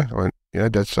 how's it going? I went, yeah,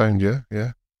 dead sound, yeah.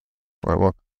 Right,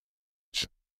 well,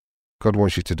 God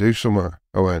wants you to do something.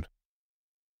 I went,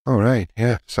 all right,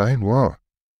 yeah, sign what?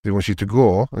 He wants you to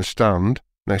go and stand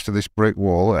next to this brick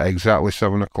wall at exactly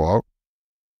 7 o'clock,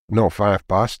 not 5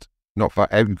 past, not 5,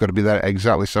 you've got to be there at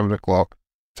exactly 7 o'clock.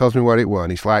 Tells me where it was,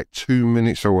 and it's like 2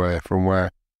 minutes away from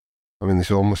where I'm in this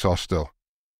homeless hostel.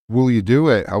 Will you do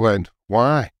it? I went,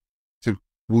 why? He said,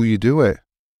 will you do it?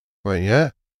 I went, yeah.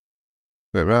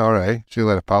 I went, right, all right, see you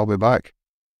later, pal, be back.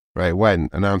 Right,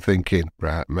 went, and I'm thinking,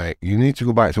 right, mate, you need to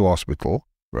go back to hospital,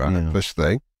 right, first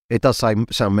thing. It does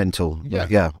sound mental.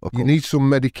 Yeah, of course. You need some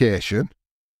medication,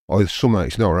 or something,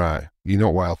 it's not right. You're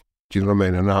not well. Do you know what I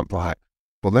mean? And I'm like,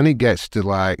 but then it gets to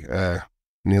like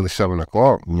nearly 7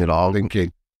 o'clock. You know,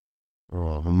 thinking,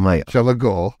 oh, mate. Shall I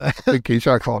go? Thinking,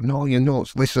 shall I go? No, you're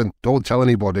nuts. Listen, don't tell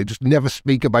anybody. Just never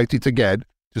speak about it again.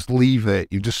 Just leave it.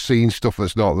 You've just seen stuff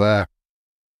that's not there.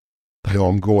 No,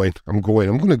 I'm going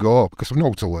to go because I've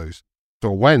no to lose.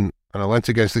 So I went, and I leant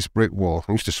against this brick wall.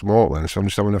 I used to smoke then, so I'm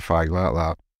just having a fag like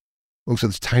that. Looks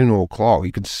at the 10 o'clock.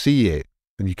 You can see it,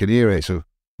 and you can hear it. So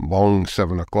long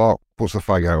 7 o'clock. Puts the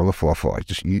fag out on the floor. I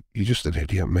thought, you're just an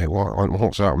idiot, mate.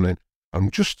 What's happening? I'm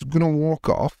just going to walk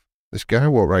off. This guy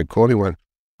walked right corner. He went,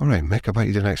 all right, Mick, I bet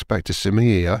you didn't expect to see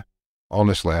me here.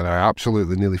 Honestly, and I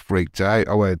absolutely nearly freaked out.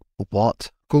 I went,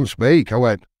 what? Couldn't speak. I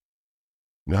went,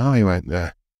 no. He went,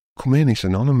 come in, it's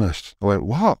anonymous. I went,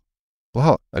 what?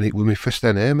 And it was my first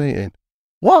NA meeting.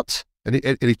 What? And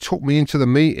he took me into the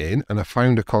meeting, and I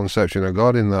found a conception of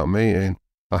God in that meeting,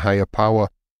 a higher power.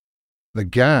 The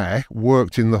guy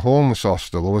worked in the homeless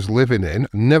hostel I was living in.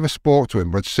 I never spoke to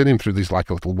him, but I'd seen him through this like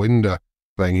a little window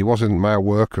thing. He wasn't my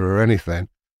worker or anything,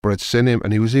 but I'd seen him,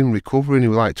 and he was in recovery, and he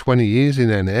was like 20 years in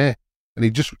NA. And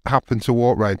he just happened to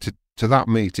walk round to that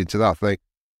meeting, to that thing.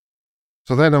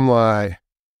 So then I'm like,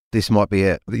 this might be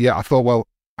it. Yeah, I thought, well,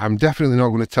 I'm definitely not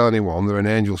going to tell anyone that an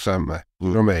angel sent me. You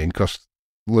know what I mean? Because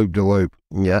loop de loop.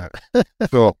 Yeah.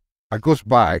 So I goes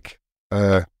back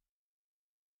the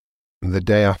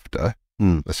day after,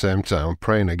 the same time,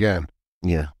 praying again.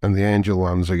 Yeah. And the angel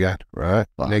lands again, right?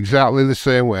 Wow. In exactly the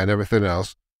same way and everything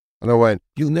else. And I went,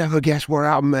 you'll never guess what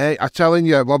happened, mate. I'm telling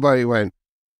you, blah, blah. He went,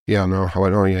 yeah, I know. I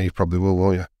went, oh, yeah, you probably will,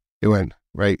 won't you? He went,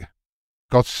 right,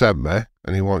 God sent me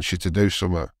and he wants you to do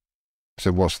something. I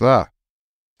said, what's that?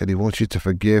 He said, he wants you to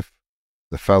forgive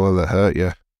the fella that hurt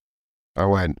you. I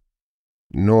went,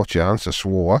 no chance, I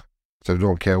swore. I said, I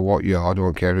don't care what you are, I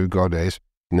don't care who God is,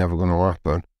 never going to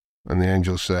happen. And the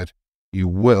angel said, you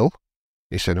will.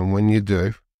 He said, and when you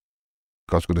do,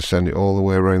 God's going to send it all the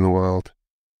way around the world.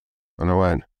 And I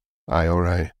went, aye, all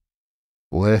right.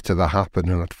 Later that happened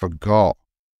and I'd forgot.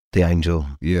 The angel.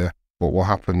 Yeah, but what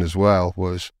happened as well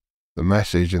was the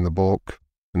message in the book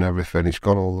and everything, it's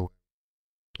gone all the way.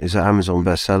 It's an Amazon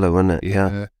bestseller, wasn't it?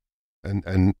 Yeah.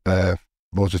 And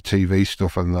loads of TV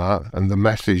stuff and that. And the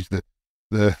message that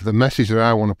the message that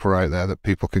I want to put out there, that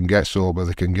people can get sober,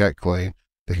 they can get clean,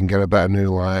 they can get a better new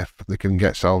life, they can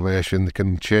get salvation, they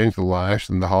can change their lives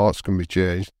and their hearts can be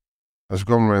changed, has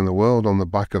gone around the world on the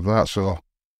back of that. So,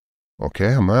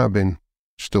 okay, I might have been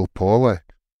still poorly.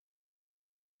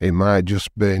 It might have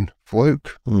just been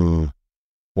fluke. But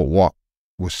what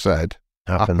was said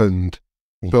happened.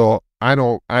 So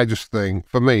I just think,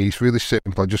 for me, it's really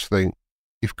simple. I just think,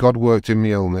 if God worked in my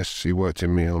illness, he worked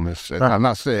in my illness. And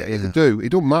that's it. Yeah.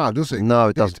 It don't matter, does it? No,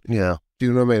 it doesn't. Yeah. Do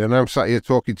you know what I mean? And I'm sat here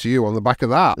talking to you on the back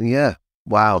of that. Yeah.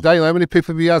 Wow. Daniel, how many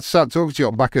people have you had sat talking to you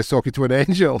on the back of talking to an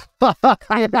angel?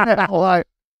 Like,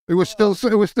 It was still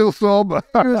sober.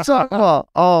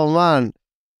 oh, man.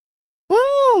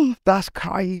 Oh, that's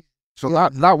crazy. So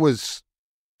that was,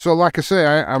 so like I say,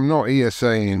 I'm not here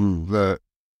saying that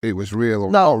it was real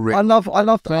or not real. I love the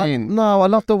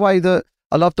way that,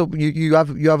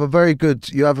 you have a very good,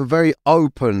 you have a very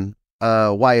open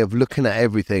way of looking at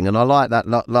everything, and I like that.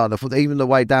 Like even the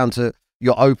way down to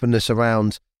your openness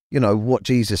around, what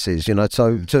Jesus is.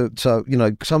 So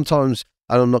sometimes,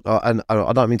 and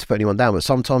I don't mean to put anyone down, but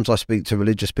sometimes I speak to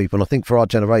religious people, and I think for our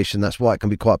generation, that's why it can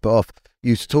be quite put off.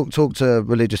 You talk to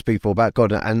religious people about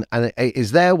God, and it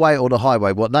is their way or the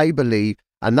highway, what they believe,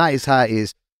 and that is how it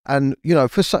is. And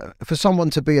for someone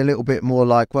to be a little bit more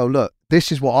like, well, look,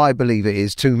 this is what I believe it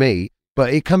is to me,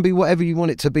 but it can be whatever you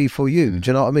want it to be for you. Do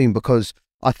you know what I mean? Because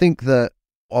I think that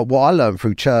what I learned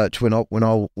through church when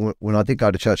I did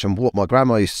go to church, and what my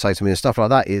grandma used to say to me and stuff like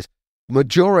that, is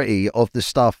majority of the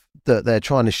stuff that they're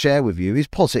trying to share with you is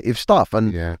positive stuff.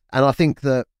 And I think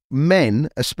that men,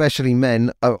 especially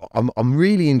men, I'm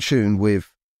really in tune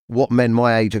with what men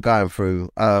my age are going through,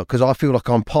 because I feel like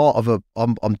I'm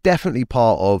definitely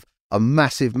part of a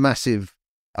massive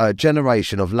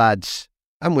generation of lads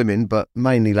and women, but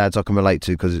mainly lads I can relate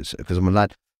to because I'm a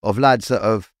lad, of lads that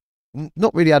have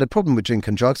not really had a problem with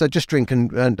drinking drugs. They just drink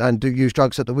and do use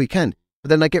drugs at the weekend, but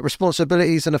then they get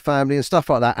responsibilities and a family and stuff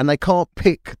like that, and they can't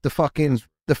pick the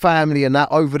family and that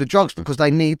over the drugs because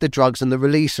they need the drugs and the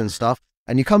release and stuff.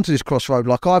 And you come to this crossroad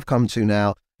like I've come to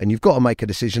now, and you've got to make a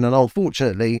decision. And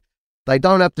unfortunately, they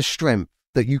don't have the strength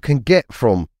that you can get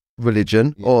from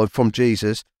religion or from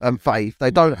Jesus and faith. They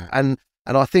don't. And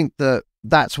I think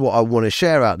that's what I want to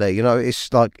share out there.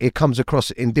 It's like it comes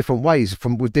across in different ways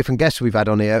with different guests we've had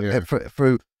on here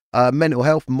through mental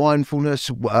health, mindfulness,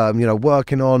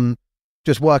 working on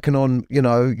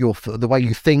the way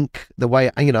you think, the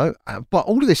way, but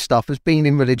all of this stuff has been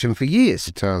in religion for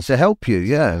years to help you.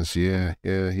 Yeah.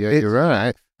 You're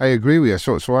right. I agree with you.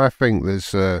 So I think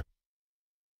there's the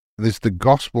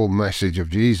gospel message of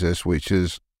Jesus, which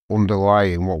is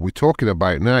underlying what we're talking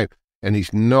about now. And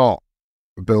it's not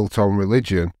built on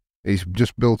religion. It's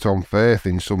just built on faith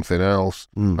in something else.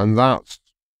 And that's,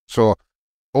 so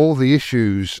all the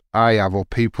issues I have or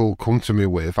people come to me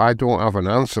with, I don't have an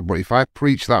answer. But if I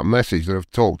preach that message that I've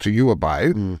talked to you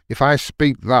about, if I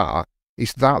speak that,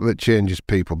 it's that changes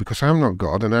people, because I'm not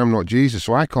God and I'm not Jesus,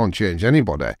 so I can't change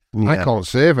anybody. I can't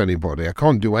save anybody. I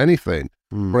can't do anything.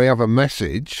 But I have a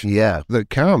message that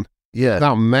can.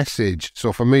 That message.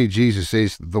 So for me, Jesus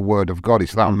is the Word of God.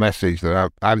 It's that message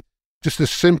that I just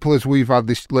as simple as we've had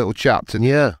this little chat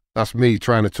today. That's me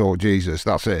trying to talk Jesus.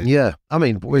 That's it. Yeah, I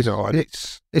mean,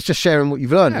 it's just sharing what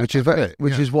you've learned, which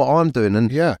is what I'm doing.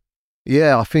 And I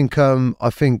think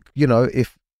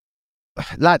if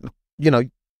like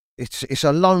it's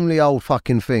a lonely old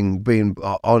fucking thing being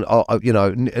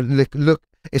look,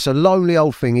 it's a lonely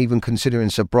old thing even considering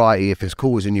sobriety if it's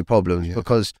causing you problems,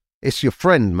 because it's your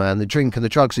friend, man. The drink and the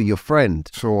drugs are your friend.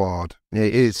 So hard.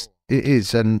 It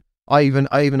is, and I even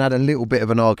had a little bit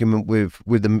of an argument with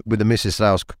the missus that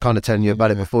I was kind of telling you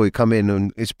about it before you come in,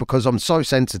 and it's because I'm so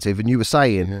sensitive. And you were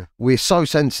saying we're so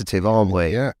sensitive, aren't we?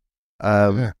 Yeah.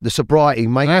 The sobriety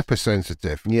makes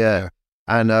hypersensitive. Yeah.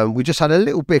 And we just had a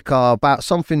little bicker about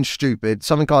something stupid,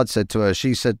 something I'd said to her.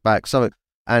 She said back something,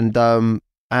 and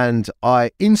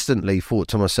I instantly thought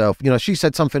to myself, you know, she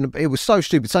said something. It was so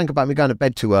stupid, something about me going to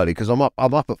bed too early because I'm up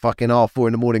at fucking 4:30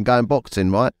 in the morning going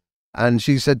boxing, right? And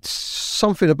she said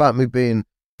something about me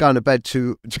going to bed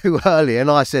too early,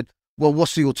 and I said, well,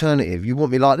 what's the alternative? You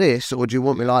want me like this, or do you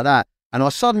want me like that? And I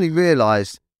suddenly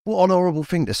realised what an horrible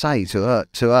thing to say to her.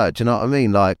 Do you know what I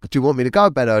mean? Like, do you want me to go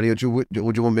to bed early, or do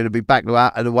you want me to be back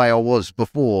to the way I was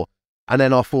before? And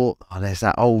then I thought, oh, there's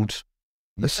that old.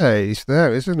 Yeah, it's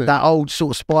there, isn't it? That old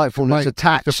sort of spitefulness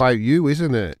attached. It's about you,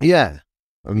 isn't it? Yeah.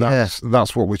 And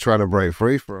that's what we're trying to break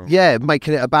free from. Yeah,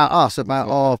 making it about us, about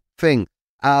our thing.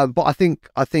 But I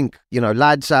think you know,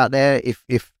 lads out there, if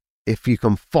you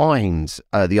can find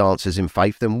the answers in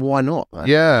faith, then why not? Man?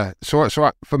 Yeah. So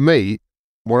for me,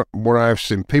 what I've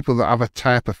seen, people that have a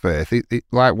type of faith, it,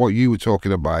 like what you were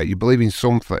talking about, you believe in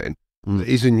something that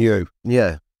isn't you.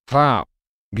 Yeah. That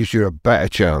gives you a better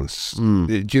chance. Do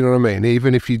you know what I mean?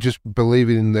 Even if you just believe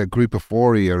in the group of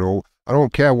 4-year-old, I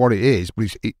don't care what it is, but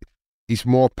it's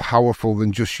more powerful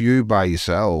than just you by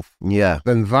yourself. Yeah.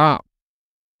 Then that,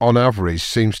 on average,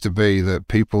 seems to be that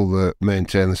people that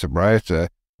maintain the sobriety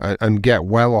and get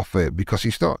well off it, because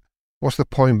it's not, what's the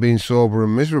point being sober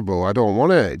and miserable? I don't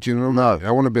want it. Do you know what I mean?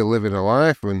 I want to be living a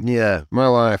life, and my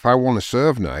life, I want to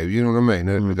serve now. You know what I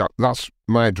mean? That's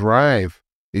my drive,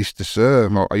 is to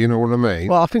serve. You know what I mean?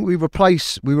 Well, I think we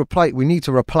need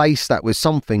to replace that with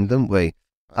something, don't we?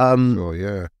 Oh,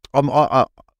 yeah.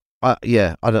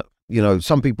 I don't. You know,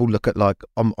 some people look at, like,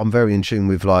 I'm very in tune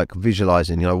with, like,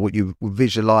 visualizing, you know, what you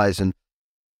visualize, and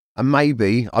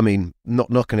maybe, I mean, not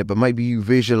knocking it, but maybe you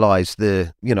visualize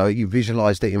you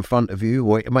visualized it in front of you,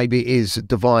 or maybe it is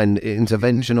divine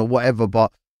intervention or whatever,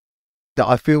 but that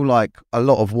I feel like a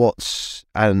lot of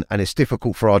and it's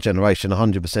difficult for our generation,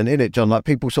 100% in it, John, like,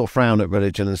 people sort of frown at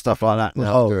religion and stuff like that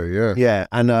now. Yeah.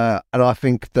 And I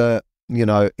think that, you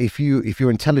know, if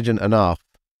you're intelligent enough,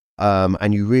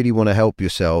 and you really want to help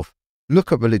yourself,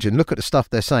 look at religion, look at the stuff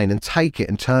they're saying, and take it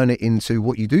and turn it into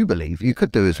what you do believe. You could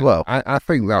do as well. I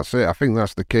think that's it. I think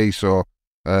that's the key. So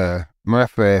my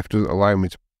faith doesn't allow me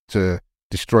to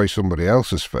destroy somebody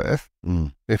else's faith.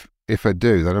 If I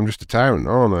do, then I'm just a tyrant.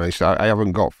 Oh no, I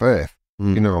haven't got faith.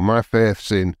 You know, my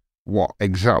faith's in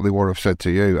exactly what I've said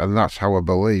to you, and that's how I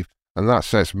believe, and that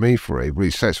sets me free, but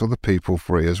it sets other people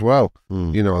free as well.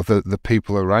 You know, the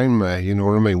people around me. You know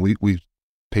what I mean? We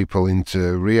people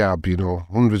into rehab, you know,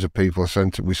 hundreds of people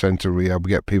we send to rehab.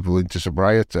 We get people into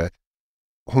sobriety,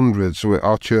 hundreds. So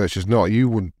our church is not,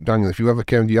 Daniel, if you ever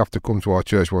came, you have to come to our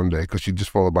church one day, because you'd just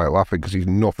fall about laughing, because it's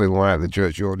nothing like the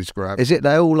church you're describing. Is it,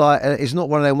 they're all like, it's not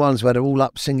one of them ones where they're all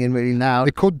up singing really loud?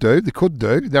 They could do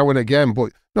now and again,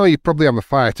 but no, you probably have a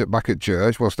fight back at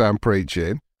church whilst I'm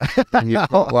preaching. And you've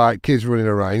got, like, kids running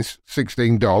around,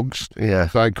 16 dogs,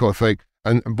 that kind of thing.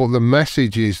 But the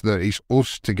message is that it's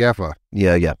us together.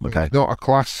 Yeah, okay. It's not a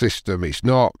class system. It's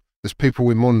not, there's people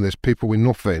with money, there's people with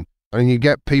nothing. And you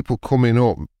get people coming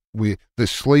up they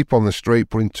sleep on the street,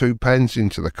 putting 2 pence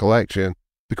into the collection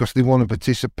because they want to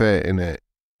participate in it.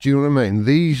 Do you know what I mean?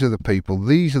 These are the people,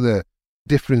 these are the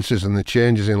differences and the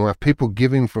changes in life. People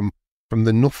giving from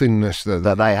the nothingness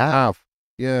that they have.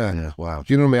 Yeah. Wow.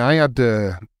 Do you know what I mean? I had,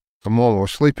 I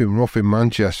was sleeping rough in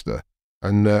Manchester,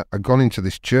 and I'd gone into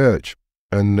this church,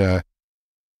 and I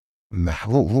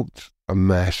looked a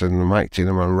mess, and I'm acting,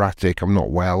 I'm erratic, I'm not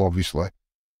well, obviously.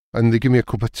 And they give me a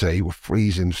cup of tea, we're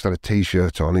freezing, just had a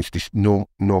t-shirt on, it's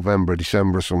November,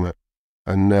 December or something.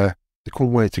 And they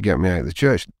couldn't wait to get me out of the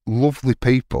church. Lovely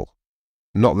people,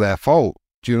 not their fault.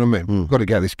 Do you know what I mean? We've got to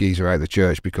get this geezer out of the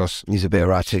church because... He's a bit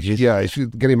erratic. Yeah,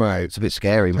 get him out. It's a bit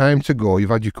scary. Time to go,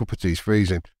 you've had your cup of tea, it's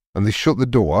freezing. And they shut the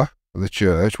door of the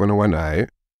church when I went out,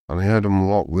 and I heard them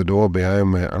lock the door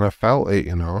behind me, and I felt it,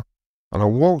 you know. And I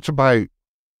walked about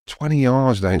 20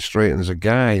 yards down the street, and there's a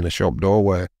guy in a shop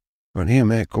doorway. I went, "Here,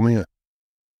 mate, come here.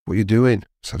 What are you doing?" I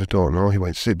said, "I don't know." He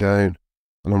went, "Sit down."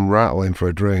 And I'm rattling for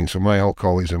a drink, so my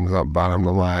alcoholism was that bad. I'm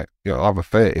like, I'll have a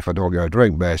fit if I don't get a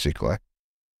drink, basically.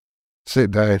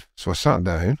 Sit down. So I sat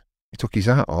down. He took his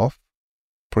hat off,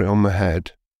 put it on my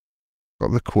head,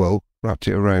 got the quilt, wrapped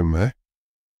it around me,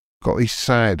 got his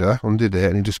cider, undid it,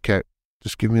 and he just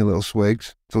giving me little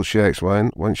swigs till shakes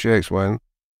went. When shakes went,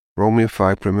 rolled me a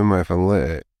pipe in my mouth and lit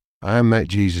it. I met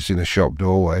Jesus in a shop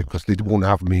doorway because they wouldn't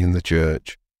have me in the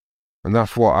church. And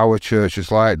that's what our church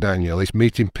is like, Daniel. It's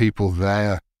meeting people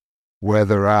there. where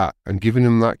they're at and giving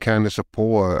them that kind of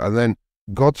support. And then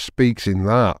God speaks in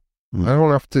that. I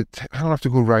don't have to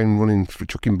go around running for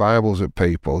chucking Bibles at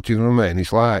people. Do you know what I mean?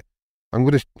 It's like, I'm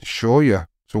going to show you.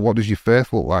 So what does your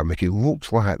faith look like, Mick? It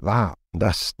looks like that.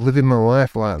 That's Living my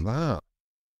life like that.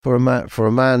 for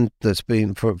a man that's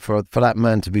been for that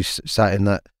man to be sat in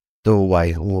that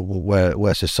doorway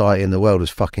where society and the world has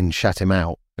fucking shut him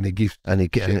out, And he gives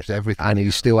everything. and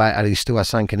he still has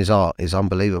sank in his heart is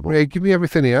unbelievable. Yeah, he gave me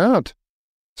everything he had.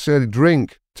 Said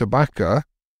drink, tobacco,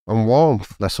 and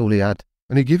warmth. That's all he had.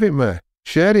 And he gave it me.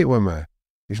 Shared it with me.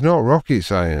 It's not rocket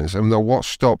science. And what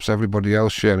stops everybody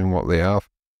else sharing what they have?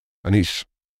 And it's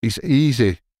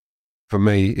easy for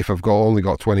me, if I've only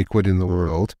got 20 quid in the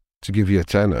world, to give you a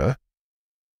tenner.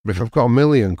 But if I've got £1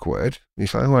 million,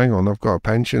 it's like, oh, hang on, I've got a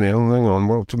pension here. Oh, hang on,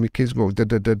 what do my kids go?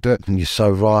 And you're so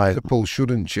right. The pull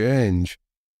shouldn't change.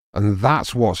 And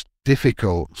that's what's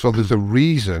difficult. So there's a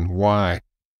reason why,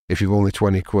 if you've only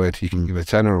 20 quid, you can give a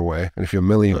tenner away. And if you're $1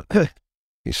 million,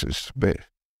 it's a bit,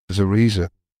 there's a reason.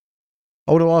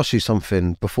 I want to ask you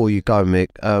something before you go, Mick.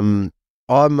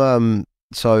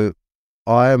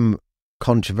 I am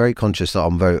very conscious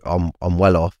that I'm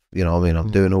well off. You know what I mean? I'm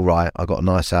doing all right. I got a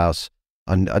nice house.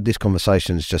 And this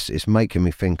conversation is it's making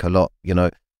me think a lot, you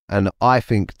know, and I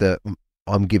think that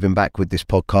I'm giving back with this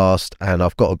podcast, and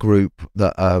I've got a group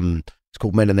that it's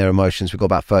called Men and Their Emotions. We've got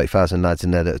about 30,000 lads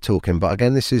in there that are talking. But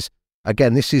again, this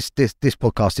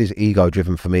podcast is ego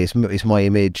driven for me. It's my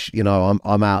image, you know.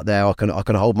 I'm out there. I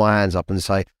can hold my hands up and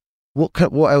say, what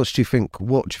else do you think?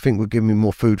 What do you think would give me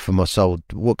more food for my soul?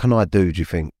 What can I do? Do you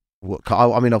think?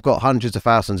 I mean, I've got hundreds of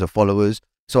thousands of followers.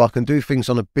 So I can do things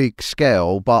on a big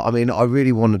scale, but I mean, I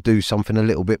really want to do something a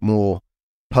little bit more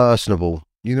personable.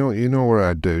 You know what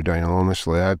I'd do, Daniel,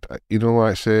 honestly?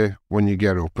 Like say, when you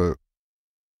get up at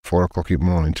 4 o'clock in the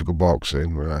morning to go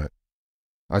boxing, right?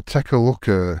 I'd take a look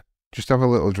at, just have a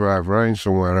little drive round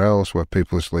somewhere else where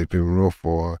people are sleeping rough,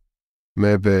 or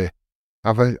maybe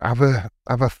have a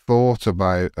thought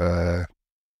about, I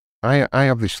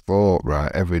have this thought,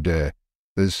 right, every day.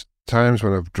 There's times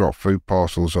when I've dropped food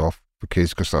parcels off for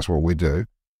kids, because that's what we do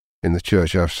in the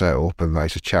church I've set up, and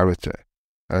that's a charity.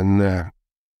 And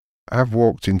I've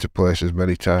walked into places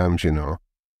many times, you know,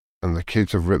 and the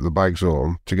kids have ripped the bags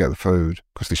on to get the food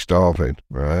because they're starving,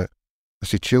 right? I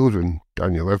see children,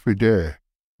 Daniel, every day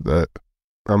that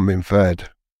haven't been fed.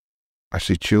 I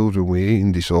see children with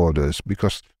eating disorders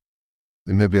because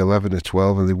they may be 11 or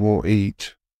 12 and they won't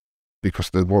eat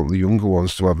because they want the younger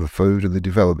ones to have the food, and they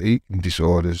develop eating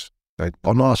disorders.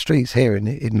 On our streets here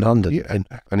in London. Yeah,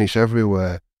 and it's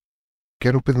everywhere.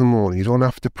 Get up in the morning. You don't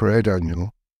have to pray,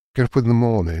 Daniel. Get up in the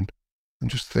morning and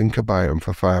just think about them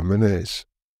for 5 minutes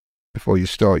before you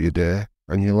start your day,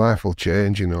 and your life will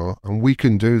change, you know. And we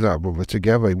can do that, brother,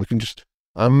 together. We can just,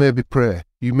 I maybe pray,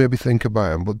 you maybe think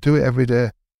about them, but do it every day,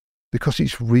 because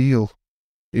it's real.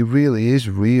 It really is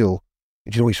real.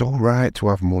 You know, it's all right to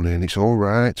have money, and it's all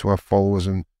right to have followers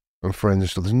and friends and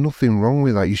stuff. There's nothing wrong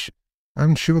with that.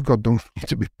 I'm sure God don't want you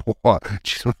to be poor, do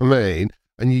you know what I mean?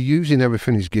 And you're using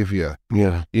everything He's give you,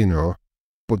 Yeah. you know,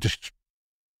 but just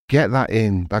get that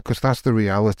in, because that's the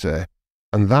reality,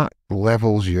 and that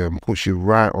levels you and puts you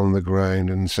right on the ground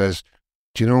and says,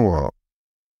 do you know what?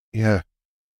 Yeah,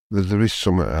 there is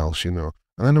something else, you know.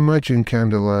 And then imagine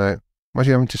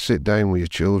having to sit down with your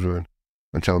children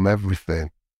and tell them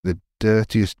everything, the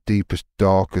dirtiest, deepest,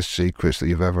 darkest secrets that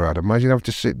you've ever had. Imagine having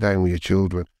to sit down with your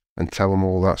children and tell them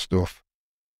all that stuff.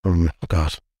 Oh,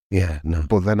 God. Yeah, no.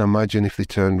 But then imagine if they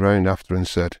turned round after and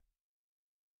said,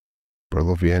 but I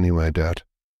love you anyway, Dad.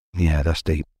 Yeah, that's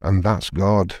deep. And that's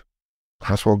God.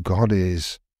 That's what God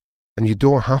is. And you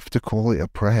don't have to call it a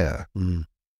prayer. Mm.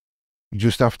 You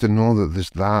just have to know that there's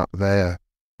that there.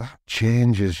 That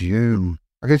changes you.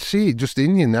 I can see it just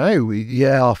in you now.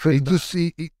 Yeah, I think there's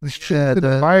something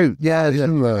about,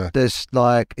 isn't there? There's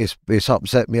like, it's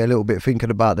upset me a little bit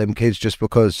thinking about them kids, just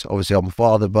because obviously I'm a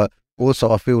father, but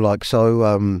also I feel like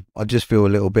I just feel a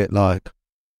little bit like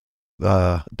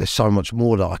there's so much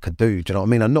more that I could do. Do you know what I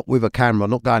mean? I'm not with a camera,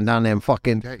 not going down there and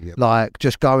fucking like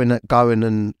just going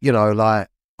and, you know, like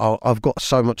I've got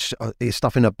so much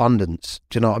stuff in abundance.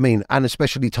 Do you know what I mean? And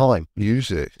especially time.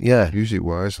 Use it. Yeah. Use it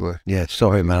wisely. Yeah,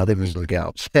 sorry, man. I didn't mean to get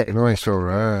upset. No, it's all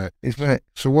right. It's right.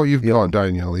 So what you've got,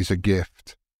 Daniel, is a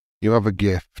gift. You have a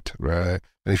gift, right?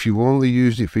 And if you only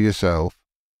use it for yourself,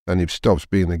 then it stops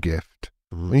being a gift.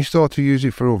 When you start to use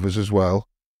it for others as well,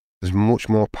 there's much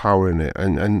more power in it,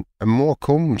 and more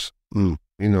comes. You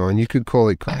know, and you could call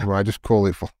it karma. I just call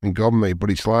it fucking God, mate.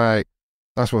 But it's like,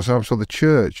 that's what's happened. So the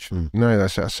church, now I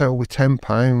settled with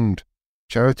 £10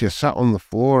 charity. I sat on the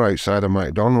floor outside of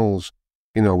McDonald's,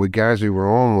 you know, with guys who were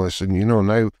homeless, and, you know,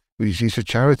 now it's a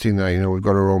charity now, you know, we've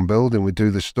got our own building, we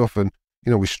do this stuff, and,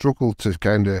 you know, we struggle to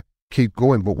kind of keep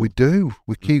going, but we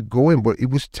keep going, but it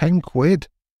was 10 quid.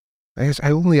 I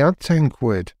only had 10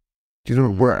 quid, do you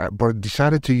know, but I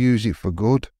decided to use it for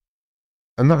good.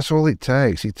 And that's all it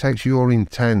takes. It takes your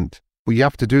intent. But you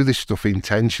have to do this stuff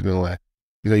intentionally.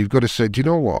 You know, you've got to say, do you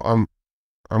know what?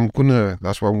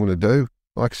 That's what I'm gonna do.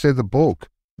 Like I said, the book,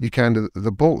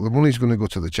 the money's gonna go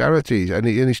to the charities, and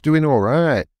it's doing all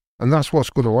right. And that's what's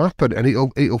gonna happen. And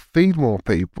it'll feed more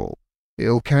people.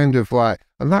 It'll kind of like,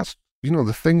 and that's, you know,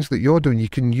 the things that you're doing, you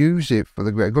can use it for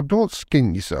the great good. Don't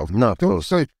skin yourself. No, of Don't course.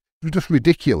 say it's just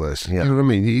ridiculous. Yeah. You know what I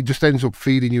mean? It just ends up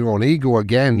feeding your own ego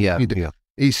again. Yeah.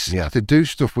 It's to do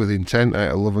stuff with intent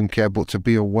out of love and care, but to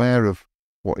be aware of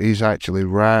what is actually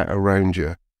right around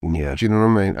you. Yeah. Do you know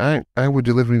what I mean? I were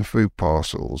delivering food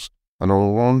parcels, and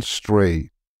on one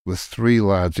street with 3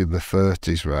 lads in the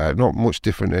 30s, right? Not much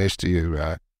different age to you,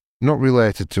 right? Not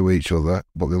related to each other,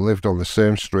 but they lived on the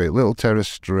same street, little terrace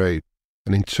street.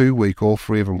 And in 2 weeks, all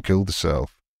 3 of them killed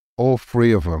themselves. All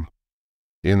 3 of them,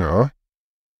 you know?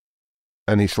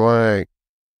 And it's like,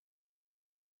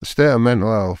 the state of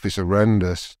mental health is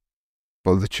horrendous.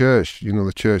 But the church, you know,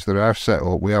 the church that I've set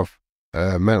up, we have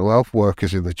mental health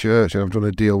workers in the church, and I've done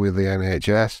a deal with the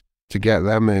NHS to get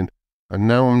them in. And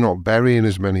now I'm not burying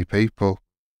as many people,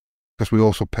 because we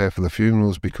also pay for the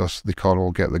funerals because they can't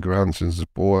all get the grants and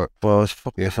support. Well,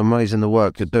 it's amazing the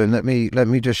work you're doing. Let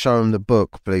me just show them the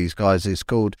book, please, guys. It's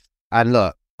called, and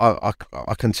look, I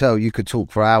can tell you could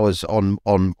talk for hours on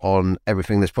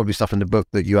everything. There's probably stuff in the book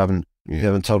that you haven't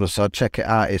told us. So check it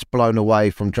out. It's Blown Away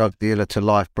from Drug Dealer to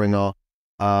Life Bringer.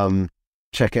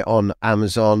 Check it on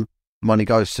Amazon. Money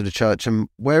goes to the church. And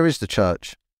where is the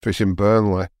church? So it's in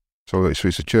Burnley. So it's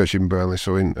a church in Burnley.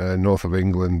 So in north of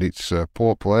England, it's a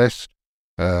poor place,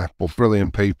 but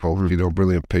brilliant people. You know,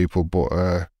 brilliant people.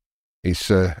 But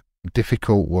it's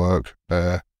difficult work,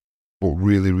 but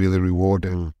really, really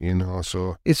rewarding. You know,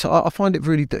 so I find it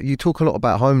really. You talk a lot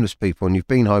about homeless people, and you've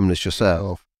been homeless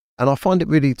yourself. And I find it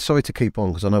really, sorry to keep on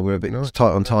because I know we're a bit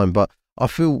tight on time, but I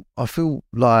feel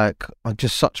like I'm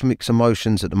just such mixed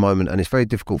emotions at the moment, and it's very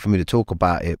difficult for me to talk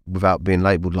about it without being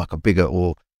labelled like a bigot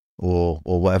or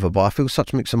whatever. But I feel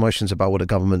such mixed emotions about what the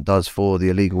government does for the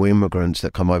illegal immigrants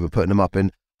that come over, putting them up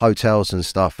in hotels and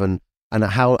stuff, and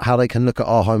how they can look at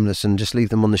our homeless and just leave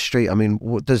them on the street. I mean,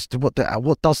 what does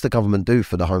the government do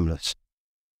for the homeless?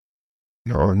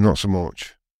 No, not so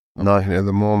much. No, at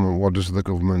the moment, what does the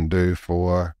government do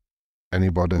for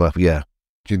anybody? Well, yeah.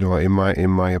 Do you know, in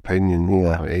my opinion,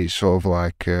 Yeah. It's sort of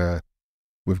like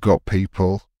we've got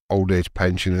people, old age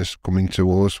pensioners, coming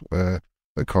to us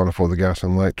that can't afford the gas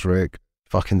and electric.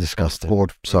 Fucking disgusting.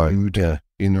 Afford Sorry. food. Yeah.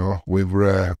 You know, we've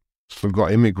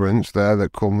got immigrants there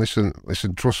that come. Listen.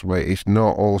 Trust me, it's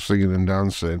not all singing and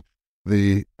dancing.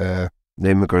 The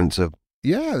immigrants are.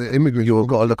 Yeah, the immigrants. You've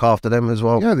got to look after them as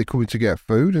well. Yeah, they're coming to get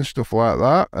food and stuff like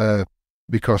that.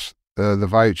 Because the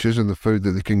vouchers and the food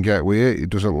that they can get with it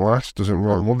doesn't last, doesn't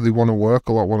run. Well, they want to work,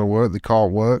 a lot want to work, they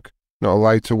can't work, not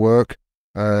allowed to work.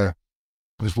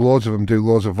 There's loads of them do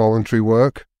loads of voluntary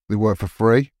work. They work for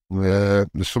free. There's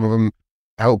some of them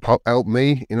help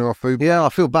me, you know, food. Yeah, I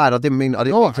feel bad. I didn't mean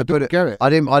to put it. Get it. I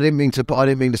didn't mean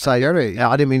to say. Get it. Yeah,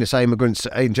 I didn't mean to say immigrants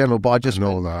in general, but I just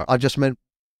know that. I just meant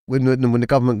when the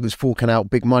government was forking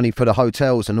out big money for the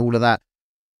hotels and all of that.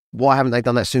 Why haven't they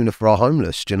done that sooner for our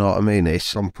homeless? Do you know what I mean?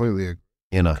 It's completely,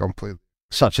 completely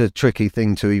such a tricky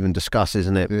thing to even discuss,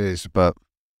 isn't it? It is, but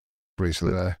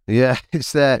briefly there. Yeah,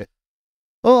 it's there.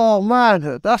 Oh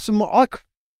man,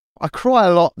 I cry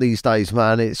a lot these days,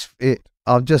 man.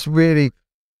 I'm just really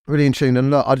in tune.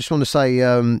 And look, I just want to say,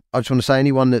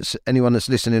 anyone that's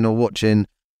listening or watching,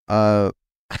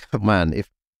 man, if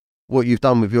what you've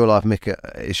done with your life, Mick,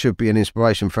 it should be an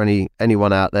inspiration for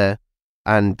anyone out there.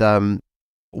 And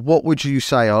what would you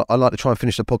say? I'd like to try and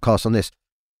finish the podcast on this.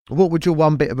 What would your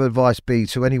one bit of advice be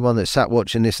to anyone that's sat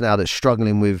watching this now that's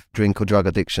struggling with drink or drug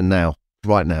addiction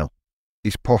right now?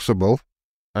 It's possible.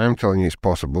 I am telling you it's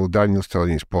possible. Daniel's telling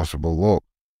you it's possible. Look,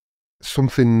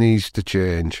 something needs to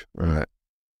change, right?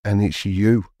 And it's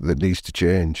you that needs to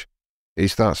change.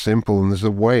 It's that simple, and there's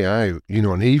a way out, you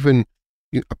know, and even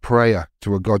a prayer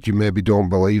to a God you maybe don't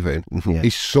believe in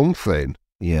is something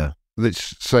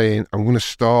that's saying, I'm going to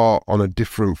start on a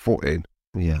different footing.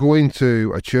 Yeah. Going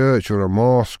to a church or a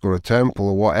mosque or a temple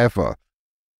or whatever,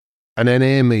 an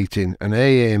NA meeting, an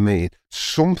AA meeting,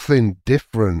 something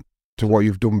different to what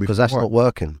you've done before. Because that's not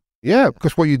working. Yeah,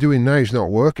 because what you're doing now is not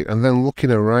working. And then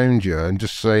looking around you and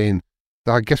just saying,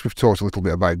 I guess we've talked a little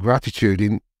bit about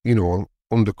gratitude,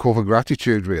 undercover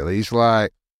gratitude really. It's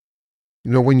like,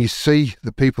 when you see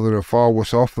the people that are far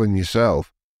worse off than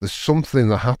yourself, there's something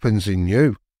that happens in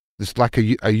you. There's like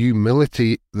a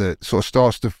humility that sort of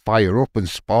starts to fire up and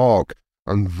spark,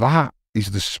 and that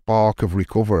is the spark of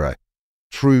recovery.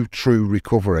 True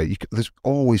recovery. There's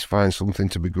always find something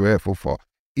to be grateful for,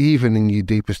 even in your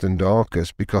deepest and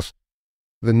darkest, because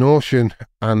the notion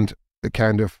and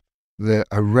the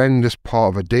horrendous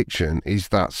part of addiction is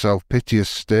that self-piteous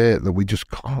state that we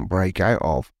just can't break out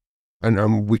of.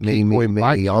 And we keep going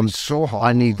back. I'm so hard.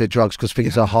 I need the drugs because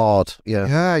things are hard.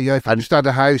 Yeah. Yeah. If I just had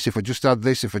a house, if I just had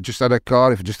this, if I just had a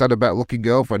car, if I just had a better looking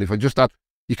girlfriend, if I just had...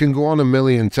 You can go on a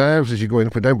million times as you're going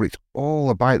up and down, but it's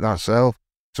all about that self.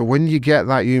 So when you get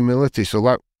that humility, so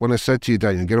like when I said to you,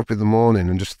 Daniel, get up in the morning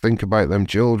and just think about them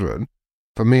children,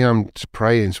 for me, I'm just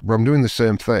praying. I'm doing the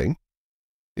same thing.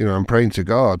 I'm praying to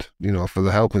God, for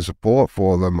the help and support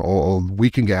for them, or we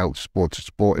can get out to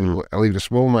support him. I'll leave it a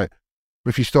small mate. But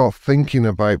if you start thinking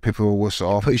about people who are worse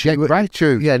off, you get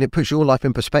gratitude. Yeah, and it puts your life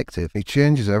in perspective. It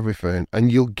changes everything,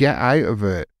 and you'll get out of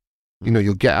it.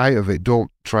 You'll get out of it.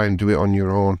 Don't try and do it on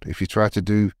your own. If you try to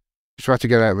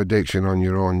get out of addiction on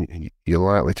your own, you're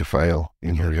likely to fail.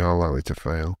 You're likely to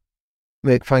fail.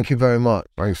 Mick, thank you very much.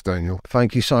 Thanks, Daniel.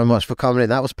 Thank you so much for coming in.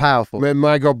 That was powerful.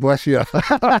 May God bless you.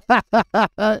 I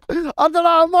don't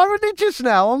know. Am I religious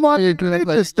now? Am I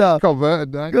religious stuff?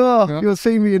 Converted now. Oh, Yeah. You'll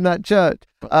see me in that church.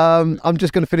 I'm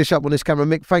just going to finish up on this camera.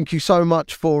 Mick, thank you so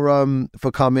much for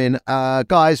coming.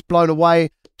 Guys, blown away.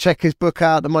 Check his book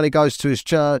out. The money goes to his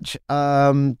church.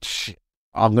 I'm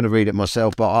going to read it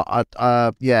myself,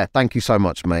 but yeah, thank you so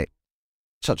much, mate.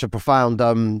 Such a profound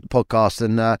podcast.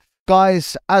 And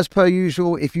guys, as per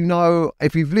usual, if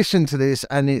you've listened to this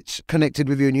and it's connected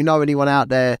with you, and you know anyone out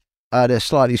there they're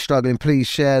slightly struggling, please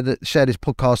share this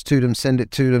podcast to them, send it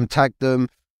to them, tag them,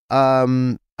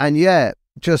 and yeah,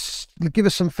 just give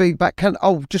us some feedback.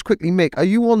 Just quickly, Mick, are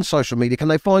you on social media? Can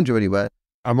they find you anywhere?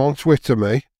 I'm on Twitter,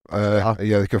 me. Yeah,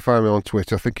 they can find me on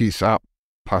Twitter. I think it's at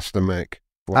Pastor Mick.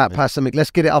 At Pastor Mick.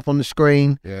 Let's get it up on the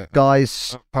screen,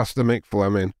 guys. At Pastor Mick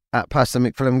Flemming. At Pastor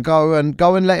Mick Flemming. Go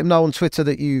and let him know on Twitter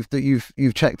that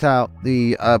you've checked out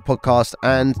the podcast.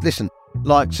 And listen,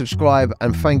 like, subscribe,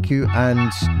 and thank you.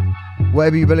 And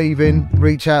whatever you believe in,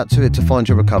 reach out to it to find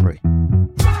your recovery.